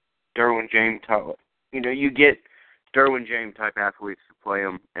get Derwin James type athletes to play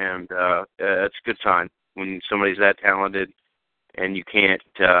him, and that's a good sign when somebody's that talented. And you can't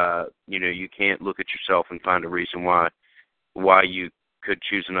look at yourself and find a reason why you could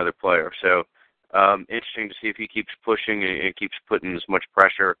choose another player. So interesting to see if he keeps pushing and keeps putting as much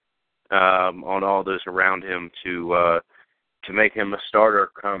pressure on all those around him to make him a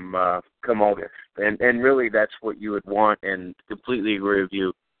starter come August. And really that's what you would want. And completely agree with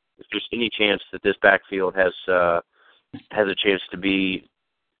you. If there's any chance that this backfield has a chance to be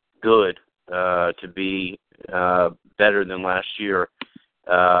good, to be better than last year,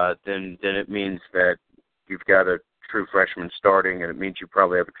 then it means that you've got a true freshman starting, and it means you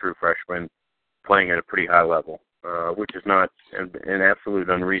probably have a true freshman playing at a pretty high level, which is not an absolute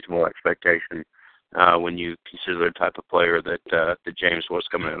unreasonable expectation when you consider the type of player that James was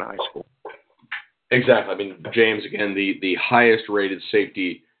coming out of high school. Exactly. I mean, James, again, the highest rated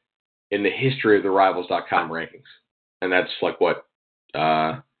safety in the history of the Rivals.com rankings. And that's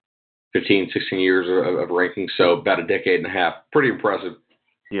 15, 16 years of rankings, so about a decade and a half. Pretty impressive.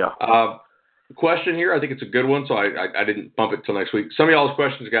 Yeah. Question here, I think it's a good one, so I didn't bump it till next week. Some of y'all's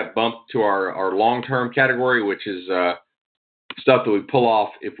questions got bumped to our long-term category, which is stuff that we pull off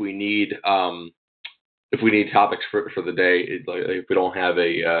if we need topics for the day, if we don't have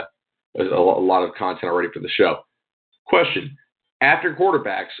a lot of content already for the show. Question: after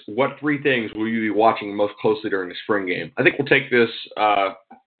quarterbacks, what three things will you be watching most closely during the spring game? I think we'll take this.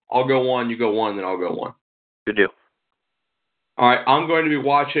 I'll go one, you go one, then I'll go one. Good deal. All right, I'm going to be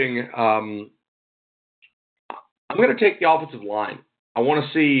watching. I'm going to take the offensive line I want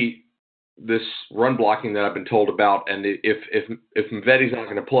to see this run blocking that I've been told about, and if Mvetti's not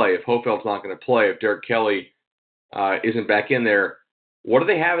going to play, if Hofeld's not going to play, if Derek Kelly isn't back in there, what do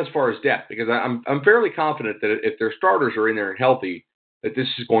they have as far as depth? Because I'm fairly confident that if their starters are in there and healthy, that this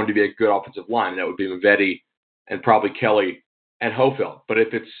is going to be a good offensive line. That would be Mvetti and probably Kelly and Hofeld. But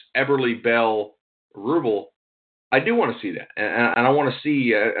if it's Eberle, Bell, Rubel, I do want to see that, and I want to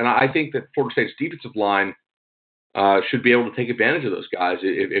see, and I think that Florida State's defensive line should be able to take advantage of those guys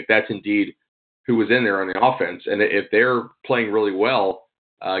if that's indeed who was in there on the offense. And if they're playing really well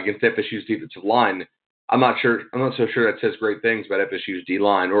against FSU's defensive line, I'm not so sure that says great things about FSU's D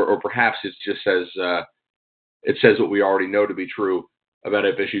line, or perhaps it just says what we already know to be true about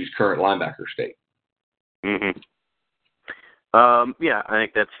FSU's current linebacker state. Mm-hmm. Yeah, I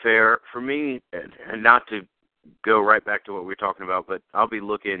think that's fair. For me, and not to go right back to what we were talking about, but I'll be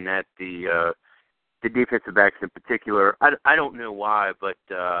looking at the defensive backs in particular. I don't know why, but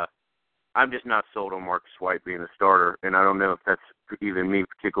I'm just not sold on Marcus White being a starter, and I don't know if that's even me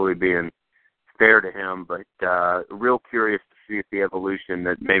particularly being fair to him, but real curious to see if the evolution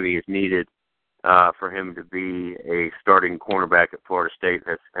that maybe is needed for him to be a starting cornerback at Florida State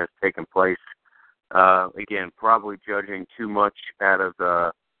has taken place. Again, probably judging too much out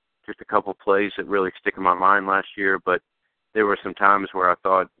of just a couple plays that really stick in my mind last year, but there were some times where I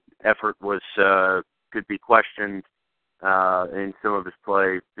thought effort was could be questioned in some of his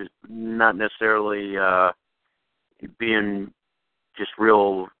plays, just not necessarily being just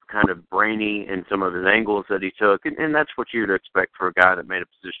real kind of brainy in some of his angles that he took, and that's what you'd expect for a guy that made a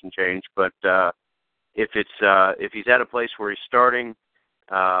position change. But if he's at a place where he's starting,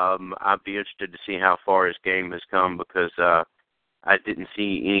 I'd be interested to see how far his game has come, because I didn't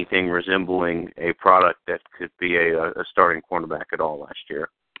see anything resembling a product that could be a starting cornerback at all last year.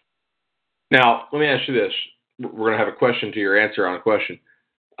 Now, let me ask you this. We're going to have a question to your answer on a question.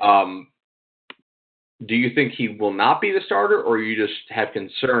 Do you think he will not be the starter, or you just have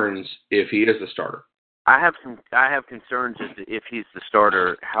concerns if he is the starter? I have concerns as to if he's the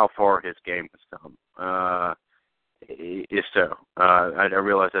starter, how far his game has come. If so, I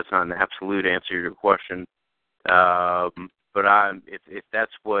realize that's not an absolute answer to your question, but if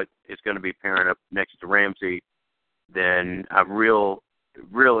that's what is going to be pairing up next to Ramsey, then I'm real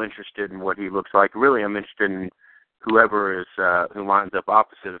interested in what he looks like. Really, I'm interested in whoever is who lines up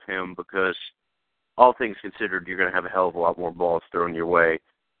opposite of him, because all things considered, you're going to have a hell of a lot more balls thrown your way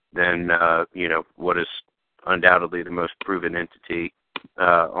than what is undoubtedly the most proven entity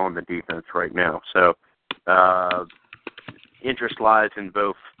on the defense right now. So interest lies in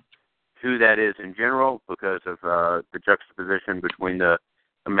both who that is in general, because of the juxtaposition between the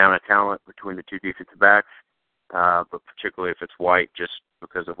amount of talent between the two defensive backs, but particularly if it's White, just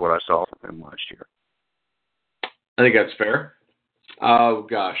because of what I saw from him last year. I think that's fair. Oh,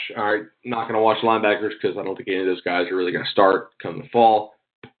 gosh. All right. Not going to watch linebackers because I don't think any of those guys are really going to start come the fall.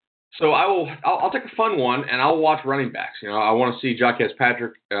 So I'll take a fun one, and I'll watch running backs. I want to see Jacques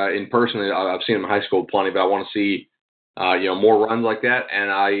Patrick in person. I've seen him in high school plenty, but I want to see more runs like that, and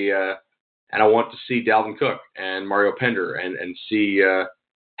I want to see Dalvin Cook and Mario Pender and see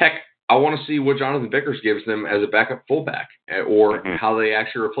heck, I want to see what Jonathan Vickers gives them as a backup fullback, or how they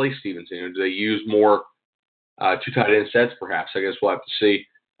actually replace Stevenson. Do they use more two tight end sets, perhaps? I guess we'll have to see.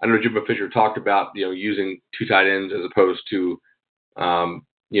 I know Jimbo Fisher talked about using two tight ends as opposed to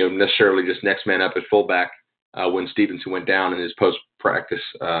necessarily just next man up at fullback when Stevenson went down in his post-practice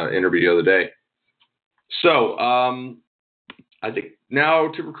interview the other day. So I think now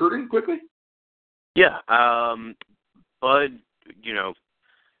to recruiting quickly. Yeah, Bud,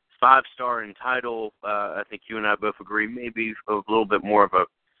 5-star in title. I think you and I both agree. Maybe a little bit more of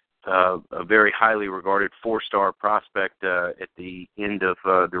a very highly regarded 4-star prospect at the end of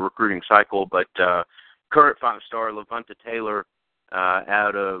the recruiting cycle. But current 5-star Levante Taylor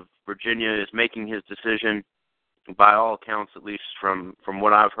out of Virginia is making his decision. By all accounts, at least from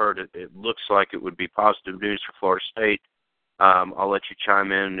what I've heard, it looks like it would be positive news for Florida State. I'll let you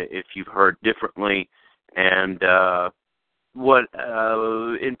chime in if you've heard differently. And what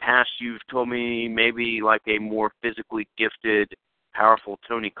in past you've told me maybe like a more physically gifted, powerful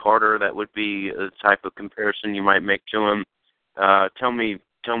Tony Carter, that would be a type of comparison you might make to him. Tell me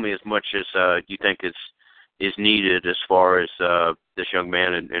as much as you think is needed as far as this young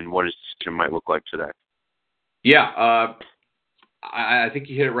man and what his decision might look like today. Yeah, I think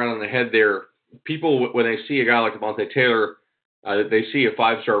you hit it right on the head there. People, when they see a guy like Levante Taylor, they see a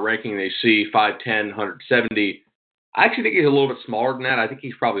 5-star ranking, they see 5'10", 170. I actually think he's a little bit smaller than that. I think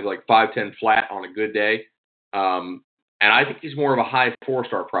he's probably like 5'10" flat on a good day. And I think he's more of a high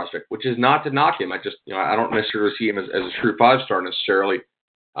 4-star prospect, which is not to knock him. I don't necessarily see him as a true 5-star necessarily,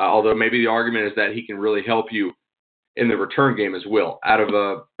 although maybe the argument is that he can really help you in the return game as well. Out of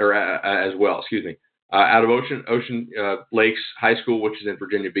Ocean Lakes High School, which is in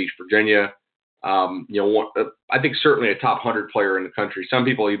Virginia Beach, Virginia. I think certainly a top 100 player in the country. Some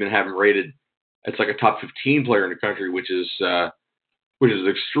people even have him rated as like a top 15 player in the country, which is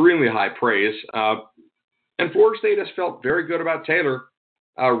extremely high praise. And Florida State has felt very good about Taylor,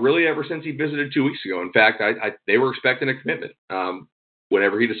 really ever since he visited 2 weeks ago. In fact, they were expecting a commitment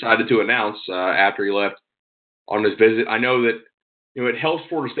whenever he decided to announce after he left on his visit. I know that it helps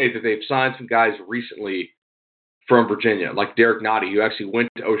Florida State that they've signed some guys recently from Virginia, like Derek Nottie, who actually went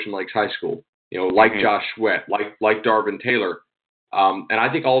to Ocean Lakes High School. Like Josh Sweat, like Darvin Taylor, and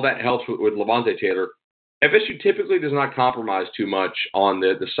I think all that helps with Levante Taylor. FSU typically does not compromise too much on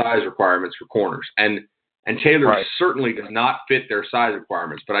the size requirements for corners, and Taylor certainly does not fit their size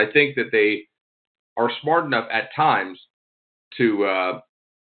requirements. But I think that they are smart enough at times to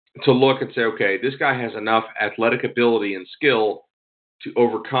look and say, okay, this guy has enough athletic ability and skill to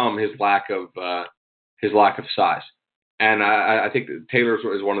overcome his lack of size. And I think that Taylor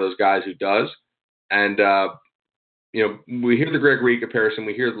is one of those guys who does. And we hear the Greg Reed comparison,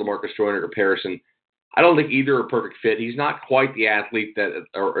 we hear the LaMarcus Joyner comparison. I don't think either are a perfect fit. He's not quite the athlete that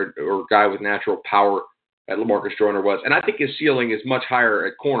or guy with natural power that LaMarcus Joyner was, and I think his ceiling is much higher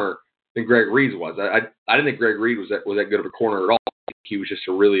at corner than Greg Reed's was. I didn't think Greg Reed was that good of a corner at all. I think he was just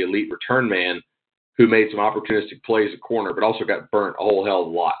a really elite return man who made some opportunistic plays at corner, but also got burnt a whole hell of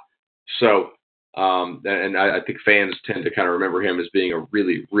a lot. So, and I think fans tend to kind of remember him as being a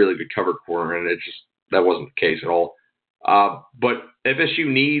really, really good covered corner, and that wasn't the case at all. But FSU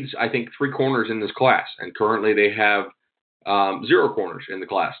needs, I think, 3 corners in this class, and currently they have 0 corners in the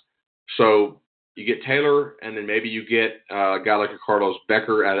class. So you get Taylor, and then maybe you get a guy like a Carlos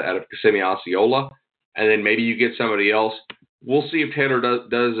Becker out of Kissimmee Osceola, and then maybe you get somebody else. We'll see if Taylor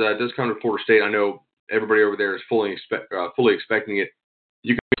does come to Florida State. I know everybody over there is fully expecting it.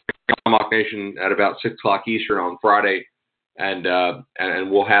 You can be on Mock Nation at about 6 o'clock Eastern on Friday, and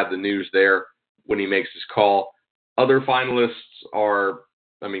we'll have the news there when he makes his call. Other finalists are,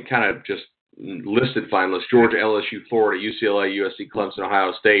 kind of just listed finalists: Georgia, LSU, Florida, UCLA, USC, Clemson,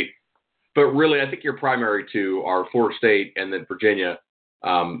 Ohio State. But really, I think your primary 2 are Florida State and then Virginia,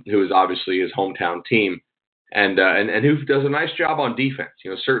 who is obviously his hometown team, and who does a nice job on defense.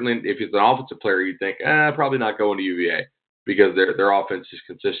 Certainly if he's an offensive player, you'd think, probably not going to UVA because their offense is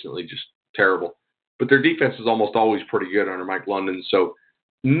consistently just terrible. But their defense is almost always pretty good under Mike London. So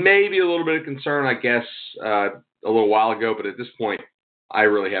maybe a little bit of concern, I guess, a little while ago, but at this point, I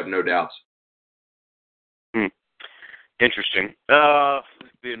really have no doubts. Interesting.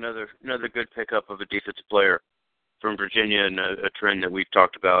 Be another good pickup of a defensive player from Virginia, and a trend that we've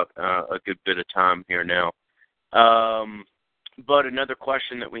talked about a good bit of time here now. But another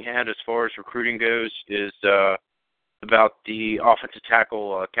question that we had as far as recruiting goes is about the offensive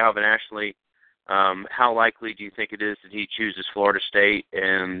tackle, Calvin Ashley. How likely do you think it is that he chooses Florida State,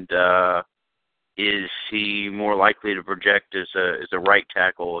 and is he more likely to project as a right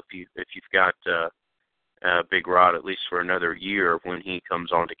tackle if you've got Big Rod at least for another year when he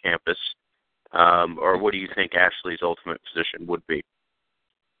comes onto campus, or what do you think Ashley's ultimate position would be?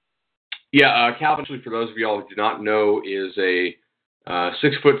 Yeah, Calvin Ashley, for those of y'all who do not know, is a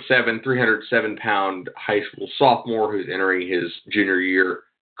 6'7", 307-pound high school sophomore who's entering his junior year,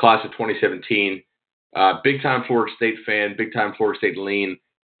 class of 2017. Big-time Florida State fan, big-time Florida State lean,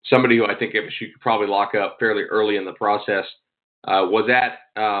 somebody who I think FSU could probably lock up fairly early in the process. Was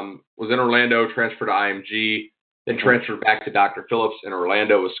in Orlando, transferred to IMG, then transferred back to Dr. Phillips in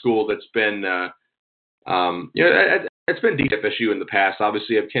Orlando, a school that's been, it's been deep at FSU in the past.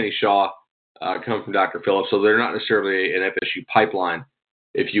 Obviously, you have Kenny Shaw coming from Dr. Phillips, so they're not necessarily an FSU pipeline,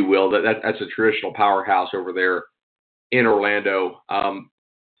 if you will. That's a traditional powerhouse over there in Orlando.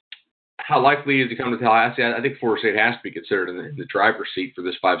 How likely is he coming to Tallahassee? I think Florida State has to be considered in the driver's seat for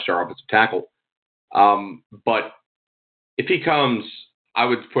this 5-star offensive tackle. But if he comes, I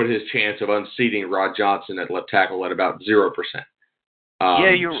would put his chance of unseating Rod Johnson at left tackle at about 0%.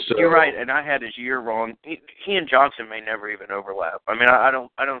 You're right, and I had his year wrong. He and Johnson may never even overlap. I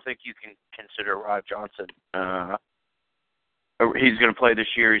don't think you can consider Rod Johnson. He's going to play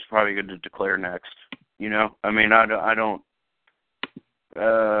this year. He's probably going to declare next. I don't.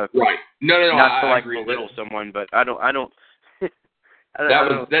 Right. No. Not to I agree belittle someone, but I don't.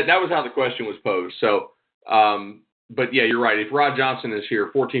 That was how the question was posed. So, but yeah, you're right. If Rod Johnson is here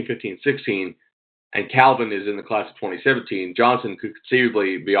 14, 15, 16, and Calvin is in the class of 2017, Johnson could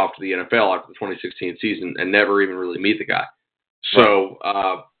conceivably be off to the NFL after the 2016 season and never even really meet the guy. So,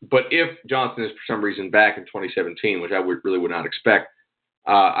 but if Johnson is for some reason back in 2017, which I really would not expect,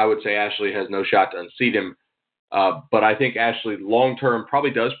 I would say Ashley has no shot to unseat him. But I think Ashley long-term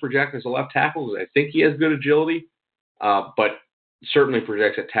probably does project as a left tackle. I think he has good agility, but certainly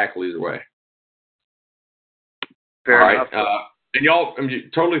projects at tackle either way. Fair All enough. right. And y'all, I'm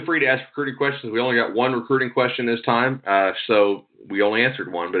totally free to ask recruiting questions. We only got one recruiting question this time, so we only answered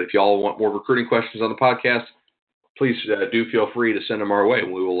one. But if y'all want more recruiting questions on the podcast, please do feel free to send them our way,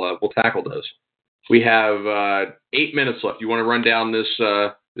 and we'll tackle those. We have 8 minutes left. You want to run down this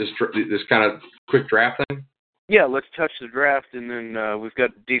kind of quick draft thing? Yeah, let's touch the draft, and then we've got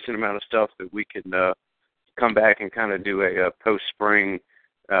a decent amount of stuff that we can come back and kind of do a post-spring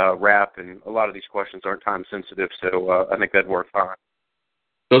wrap, and a lot of these questions aren't time sensitive, so I think that'd work fine.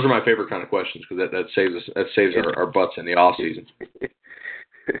 Those are my favorite kind of questions because that saves our butts in the off season.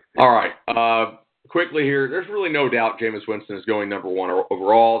 All right, quickly here. There's really no doubt Jameis Winston is going number one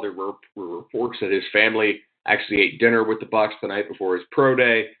overall. There were reports that his family actually ate dinner with the Bucs the night before his pro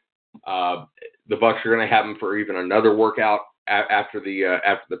day. The Bucs are going to have him for even another workout after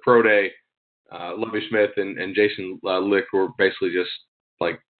the pro day. Lovie Smith and Jason Lick were basically just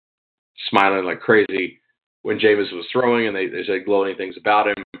like smiling like crazy when Jameis was throwing, and they said glowing things about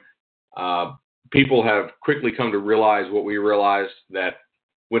him. People have quickly come to realize what we realized, that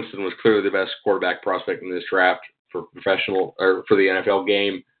Winston was clearly the best quarterback prospect in this draft for professional or for the NFL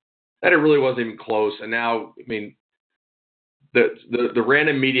game. That it really wasn't even close. And now, I mean, the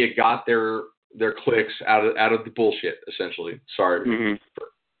random media got their clicks out of the bullshit, essentially. Sorry,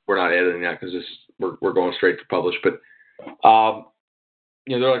 we're not editing that because we're going straight to publish, but.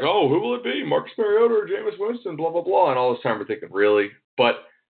 They're like, oh, who will it be? Marcus Mariota or Jameis Winston, blah, blah, blah. And all this time we're thinking, really? But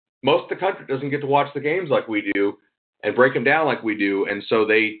most of the country doesn't get to watch the games like we do and break them down like we do. And so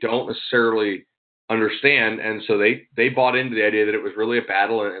they don't necessarily understand. And so they bought into the idea that it was really a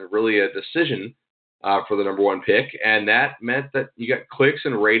battle and really a decision for the number one pick. And that meant that you got clicks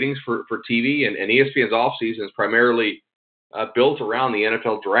and ratings for TV. And ESPN's offseason is primarily built around the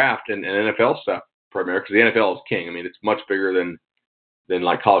NFL draft and NFL stuff, primarily because the NFL is king. I mean, it's much bigger than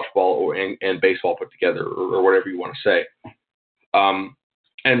like college football and baseball put together or whatever you want to say.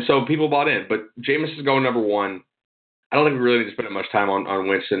 And so people bought in. But Jameis is going number one. I don't think we really need to spend much time on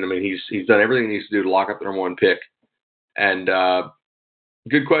Winston. I mean, he's done everything he needs to do to lock up the number one pick. And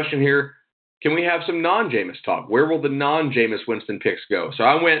good question here. Can we have some non-Jameis talk? Where will the non-Jameis Winston picks go? So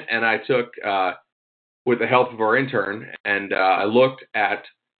I went and I took, with the help of our intern, and I looked at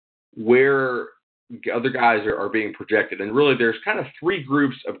where other guys are being projected. And really, there's kind of three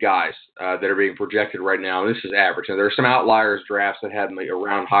groups of guys that are being projected right now. And this is average. And there are some outliers drafts that had them a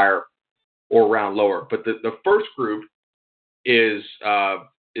round higher or a round lower. But the first group is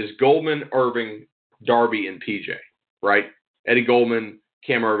Goldman, Irving, Darby, and PJ, right? Eddie Goldman,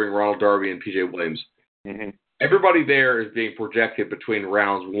 Cam Irving, Ronald Darby, and PJ Williams. Mm-hmm. Everybody there is being projected between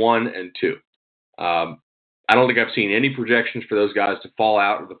rounds 1 and 2. I don't think I've seen any projections for those guys to fall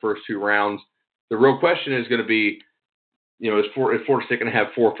out of the first 2 rounds. The real question is going to be, is Florida State going to have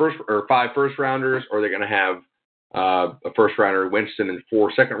 5 first rounders, or are they going to have a first rounder, Winston, and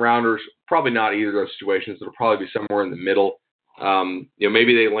 4 second rounders? Probably not either of those situations. It'll probably be somewhere in the middle.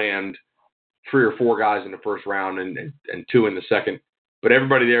 Maybe they land 3 or 4 guys in the first round and 2 in the second. But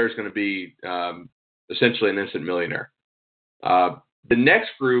everybody there is going to be essentially an instant millionaire. The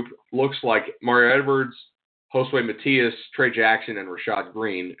next group looks like Mario Edwards, Josue Matias, Trey Jackson, and Rashad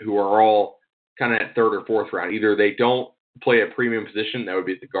Green, who are all kind of at 3rd or 4th round. Either they don't play a premium position, that would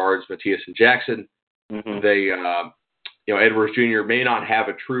be the guards, Matias and Jackson. Mm-hmm. They, Edwards Jr. may not have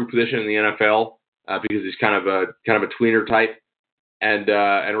a true position in the NFL because he's kind of a tweener type, and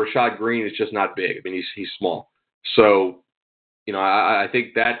Rashad Green is just not big. I mean, he's small. So, I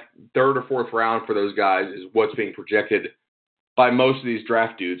think that 3rd or 4th round for those guys is what's being projected by most of these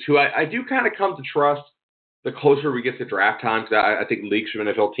draft dudes, who I do kind of come to trust the closer we get to draft time, because I think leaks from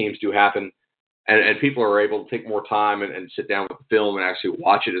NFL teams do happen, and people are able to take more time and sit down with the film and actually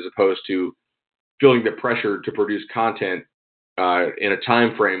watch it, as opposed to feeling the pressure to produce content in a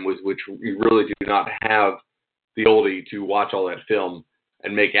time frame with which we really do not have the ability to watch all that film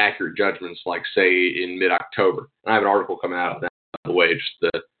and make accurate judgments, like, say, in mid-October. I have an article coming out of that, by the way,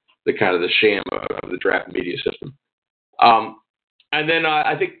 just the kind of the sham of the draft media system. And then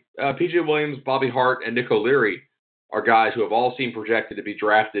I think P.J. Williams, Bobby Hart, and Nick O'Leary are guys who have all seen projected to be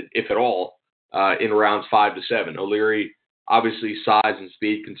drafted, if at all, in rounds 5 to 7. O'Leary, obviously, size and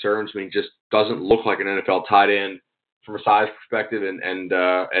speed concerns. I mean, just doesn't look like an NFL tight end from a size perspective, and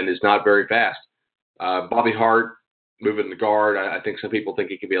is not very fast. Bobby Hart, moving the guard. I think some people think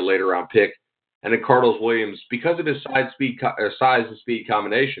he could be a later round pick. And then Carlos Williams, because of his size and speed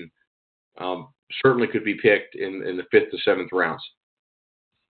combination, certainly could be picked in the 5th to 7th rounds.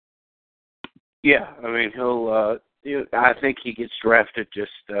 Yeah, I mean I think he gets drafted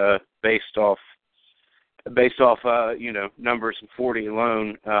just based off numbers and 40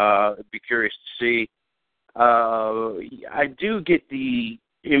 alone. I'd be curious to see. I do get the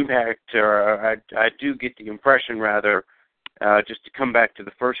impact, or I do get the impression, rather, just to come back to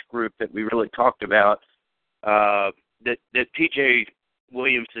the first group that we really talked about, that P.J.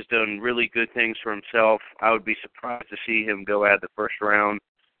 Williams has done really good things for himself. I would be surprised to see him go out of the first round.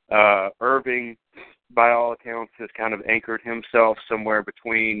 Irving, by all accounts, has kind of anchored himself somewhere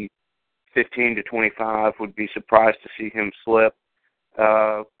between 15 to 25. Would be surprised to see him slip.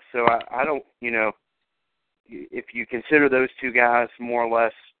 So I don't, if you consider those two guys more or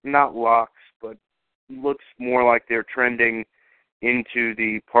less not locks, but looks more like they're trending into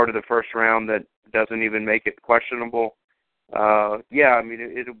the part of the first round that doesn't even make it questionable. Yeah, I mean,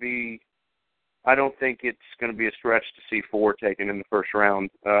 it'll be. I don't think it's going to be a stretch to see 4 taken in the first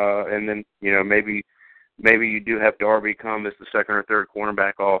round, and then maybe you do have Darby come as the second or third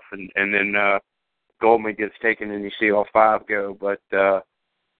cornerback off, and then Goldman gets taken and you see all 5 go. But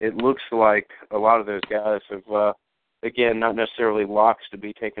it looks like a lot of those guys have, again, not necessarily locks to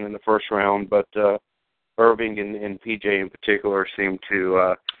be taken in the first round, but Irving and PJ in particular seem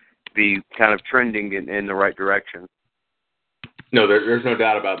to be kind of trending in the right direction. No, there's no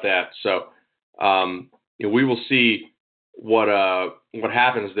doubt about that. So we will see what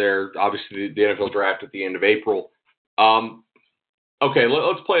happens there. Obviously, the NFL draft at the end of April. Okay,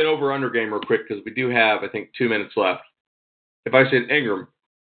 let's play an over-under game real quick because we do have, I think, 2 minutes left. If I said Ingram,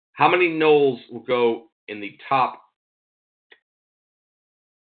 how many Knowles will go in the top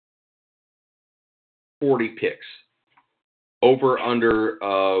 40 picks? Over-under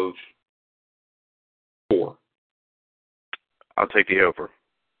of 4. I'll take the over.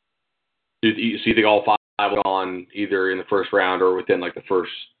 So you think all 5 are on either in the first round or within like the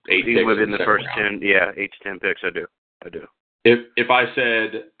first 8 picks? Within the first round. 10, yeah, 8 to 10 picks. I do. If I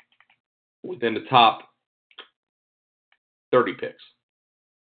said within the top 30 picks.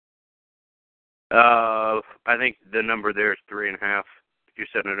 I think the number there is 3.5. If you're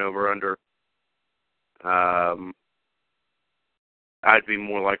setting it over under, I'd be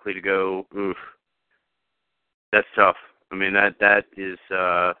more likely to go. Oof, that's tough. I mean that is.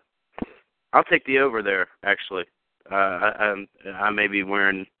 I'll take the over there. Actually, I may be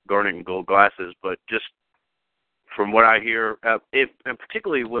wearing garnet and gold glasses, but just from what I hear, and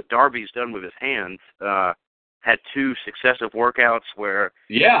particularly what Darby's done with his hands. Had 2 successive workouts where...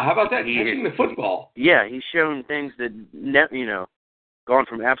 Yeah, how about that? Catching the football. Yeah, he's shown things that, gone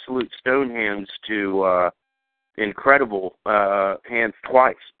from absolute stone hands to incredible hands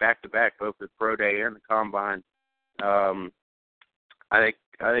twice, back-to-back, both the Pro Day and the Combine. I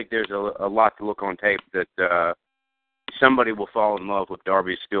think there's a lot to look on tape that somebody will fall in love with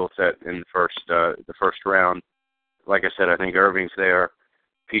Darby's skill set in the first round. Like I said, I think Irving's there.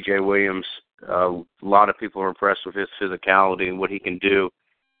 P.J. Williams... a lot of people are impressed with his physicality and what he can do.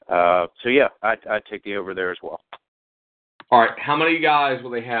 So, yeah, I'd take the over there as well. All right. How many guys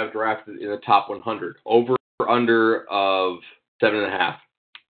will they have drafted in the top 100? Over or under of 7.5?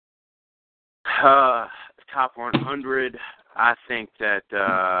 Top 100, I think that...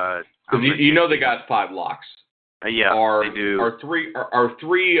 they got 5 locks. Yeah, they do. Are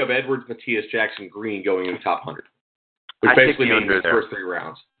 3 of Edwards, Matias, Jackson, Green going in the top 100? Which I basically means the the first 3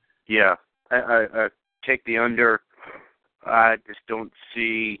 rounds. Yeah. I take the under. I just don't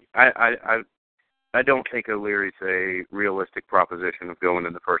see. I don't think O'Leary's a realistic proposition of going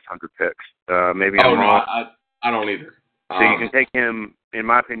in the first 100 picks. Maybe I'm wrong. No, I don't either. So you can take him. In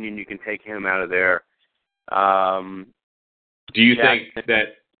my opinion, you can take him out of there. Do you think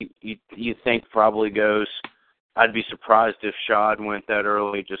that you think probably goes? I'd be surprised if Shad went that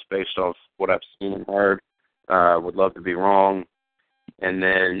early, just based off what I've seen and heard. Would love to be wrong. And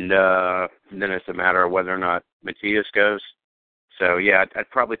then it's a matter of whether or not Matias goes. So, yeah, I'd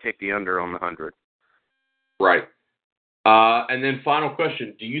probably take the under on the 100. Right. And then final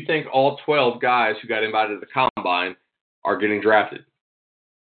question. Do you think all 12 guys who got invited to the Combine are getting drafted?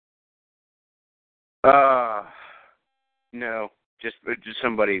 No. Just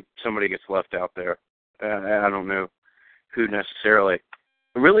somebody gets left out there. I don't know who necessarily.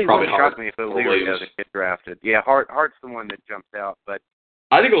 It really wouldn't shock me if O'Leary doesn't get drafted. Yeah, Hart's the one that jumps out, but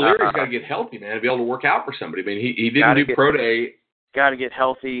I think O'Leary's got to get healthy, man, to be able to work out for somebody. I mean, he didn't do Pro Day. Got to get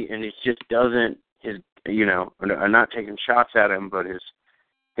healthy, and it just doesn't. I'm not taking shots at him, but his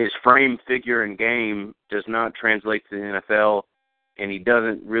his frame, figure, and game does not translate to the NFL, and he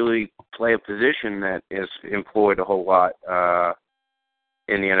doesn't really play a position that is employed a whole lot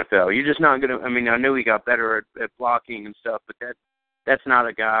in the NFL. You're just not going to – I mean, I know he got better at blocking and stuff, but that's not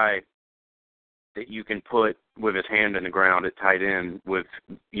a guy that you can put with his hand in the ground at tight end with,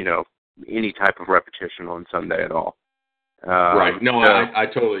 any type of repetition on Sunday at all. Right. No, I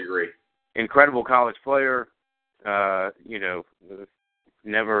totally agree. Incredible college player,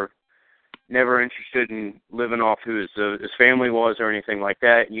 never interested in living off who his family was or anything like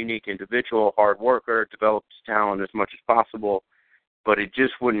that. Unique individual, hard worker, developed his talent as much as possible. But it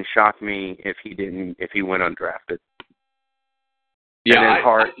just wouldn't shock me if he went undrafted. Yeah, and then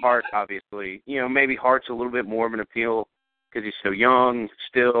Hart, obviously, maybe Hart's a little bit more of an appeal because he's so young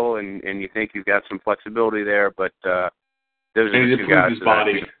still, and you think you've got some flexibility there. But those are the two guys that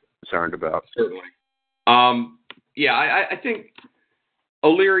I'm concerned about. Certainly. I think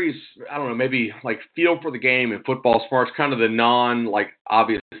O'Leary's, I don't know, maybe like feel for the game in football as far as kind of the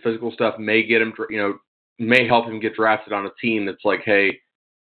obvious physical stuff may get him, may help him get drafted on a team that's like, hey,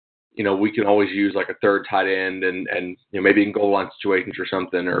 we can always use like a third tight end and maybe in goal line situations or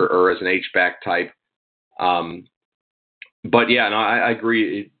something or as an H-back type. But yeah, no, I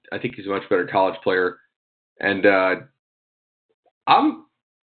agree. I think he's a much better college player. And I'm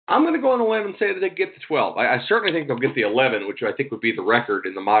going to go on a limb and say that they get the 12. I certainly think they'll get the 11, which I think would be the record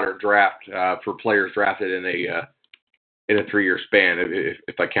in the modern draft for players drafted in a 3-year span,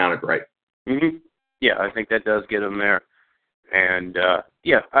 if I counted right. Mm-hmm. Yeah, I think that does get them there. And,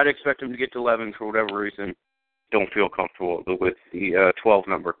 I'd expect them to get to 11 for whatever reason. Don't feel comfortable with the 12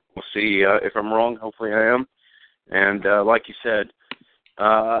 number. We'll see if I'm wrong. Hopefully I am. And like you said,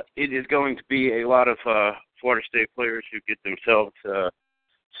 it is going to be a lot of Florida State players who get themselves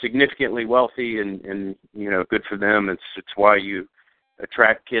significantly wealthy and good for them. It's why you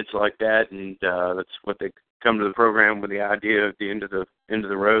attract kids like that, and that's what they come to the program with, the idea of the end of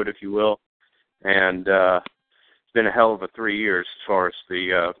the road, if you will. And it's been a hell of a 3 years as far as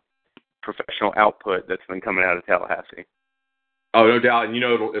the professional output that's been coming out of Tallahassee. Oh, no doubt, and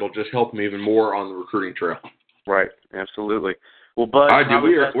it'll just help them even more on the recruiting trail. Right, absolutely. Well, Bud, all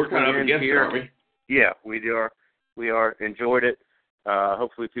right, we're kind of up against it, aren't we? Yeah, we are. We are. Enjoyed it.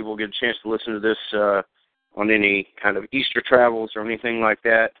 Hopefully people get a chance to listen to this on any kind of Easter travels or anything like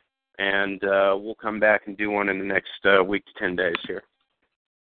that. And we'll come back and do one in the next week to 10 days here.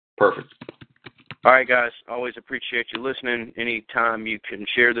 Perfect. All right, guys. Always appreciate you listening. Anytime you can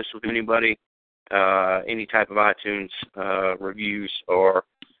share this with anybody, any type of iTunes reviews are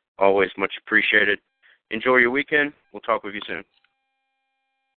always much appreciated. Enjoy your weekend. We'll talk with you soon.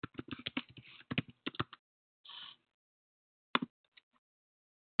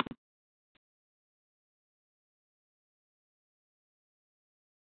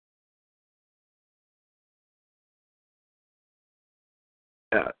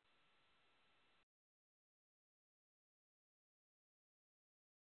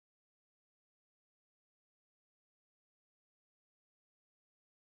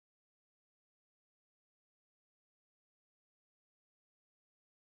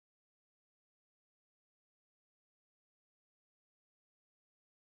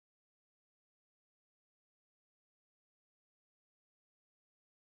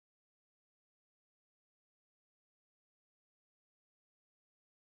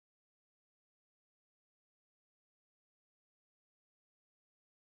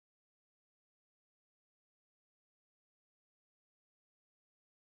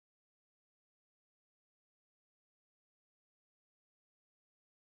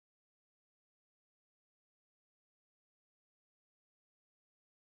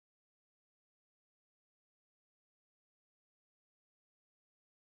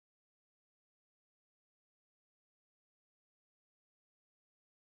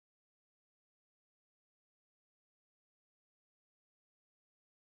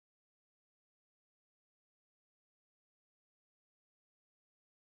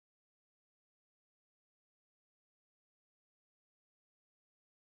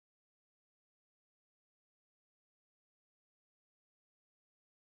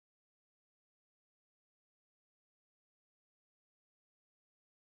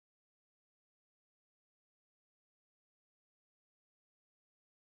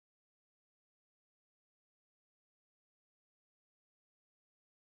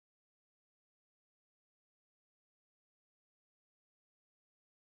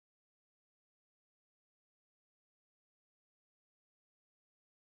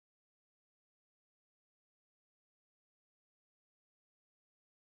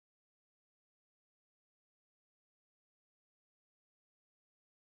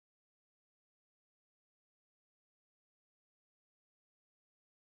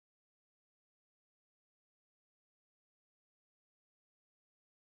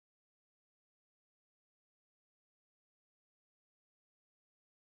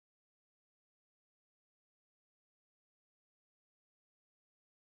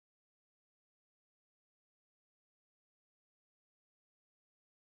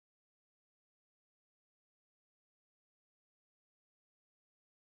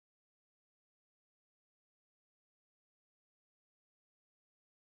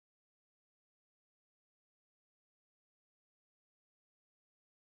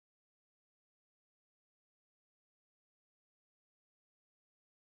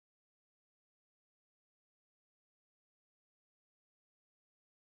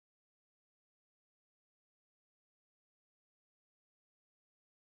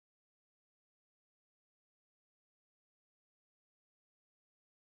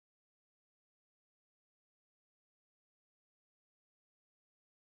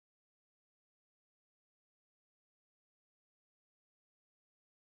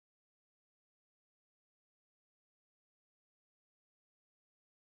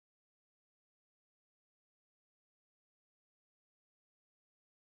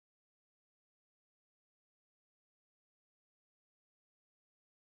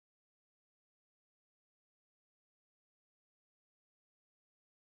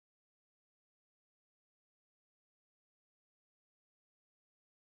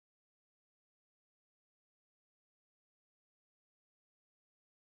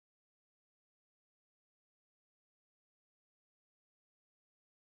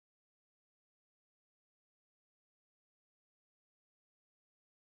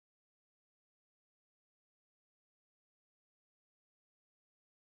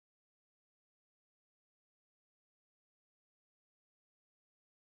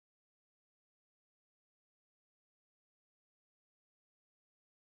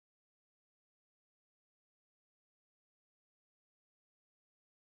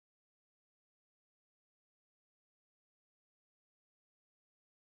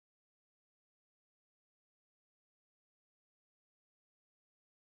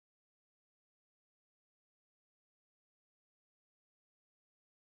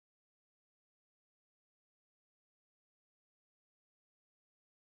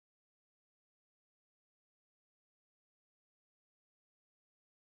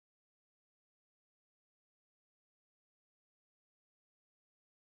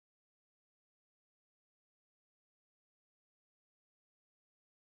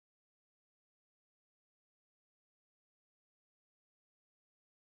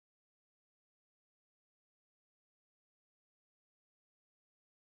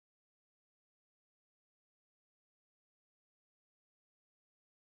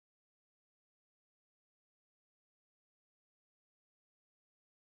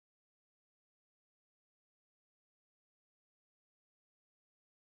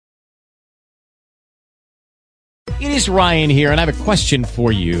 It is Ryan here, and I have a question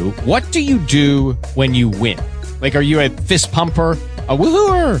for you. What do you do when you win? Like, are you a fist pumper, a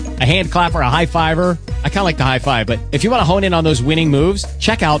woohooer, a hand clapper, a high fiver? I kind of like the high five, but if you want to hone in on those winning moves,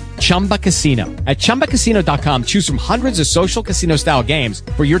 check out Chumba Casino. At ChumbaCasino.com, choose from hundreds of social casino-style games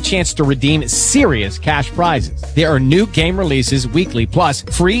for your chance to redeem serious cash prizes. There are new game releases weekly, plus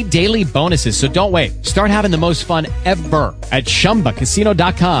free daily bonuses. So don't wait. Start having the most fun ever at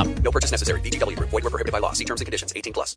ChumbaCasino.com. No purchase necessary. VGW Group. Void where prohibited by law. See terms and conditions. 18+.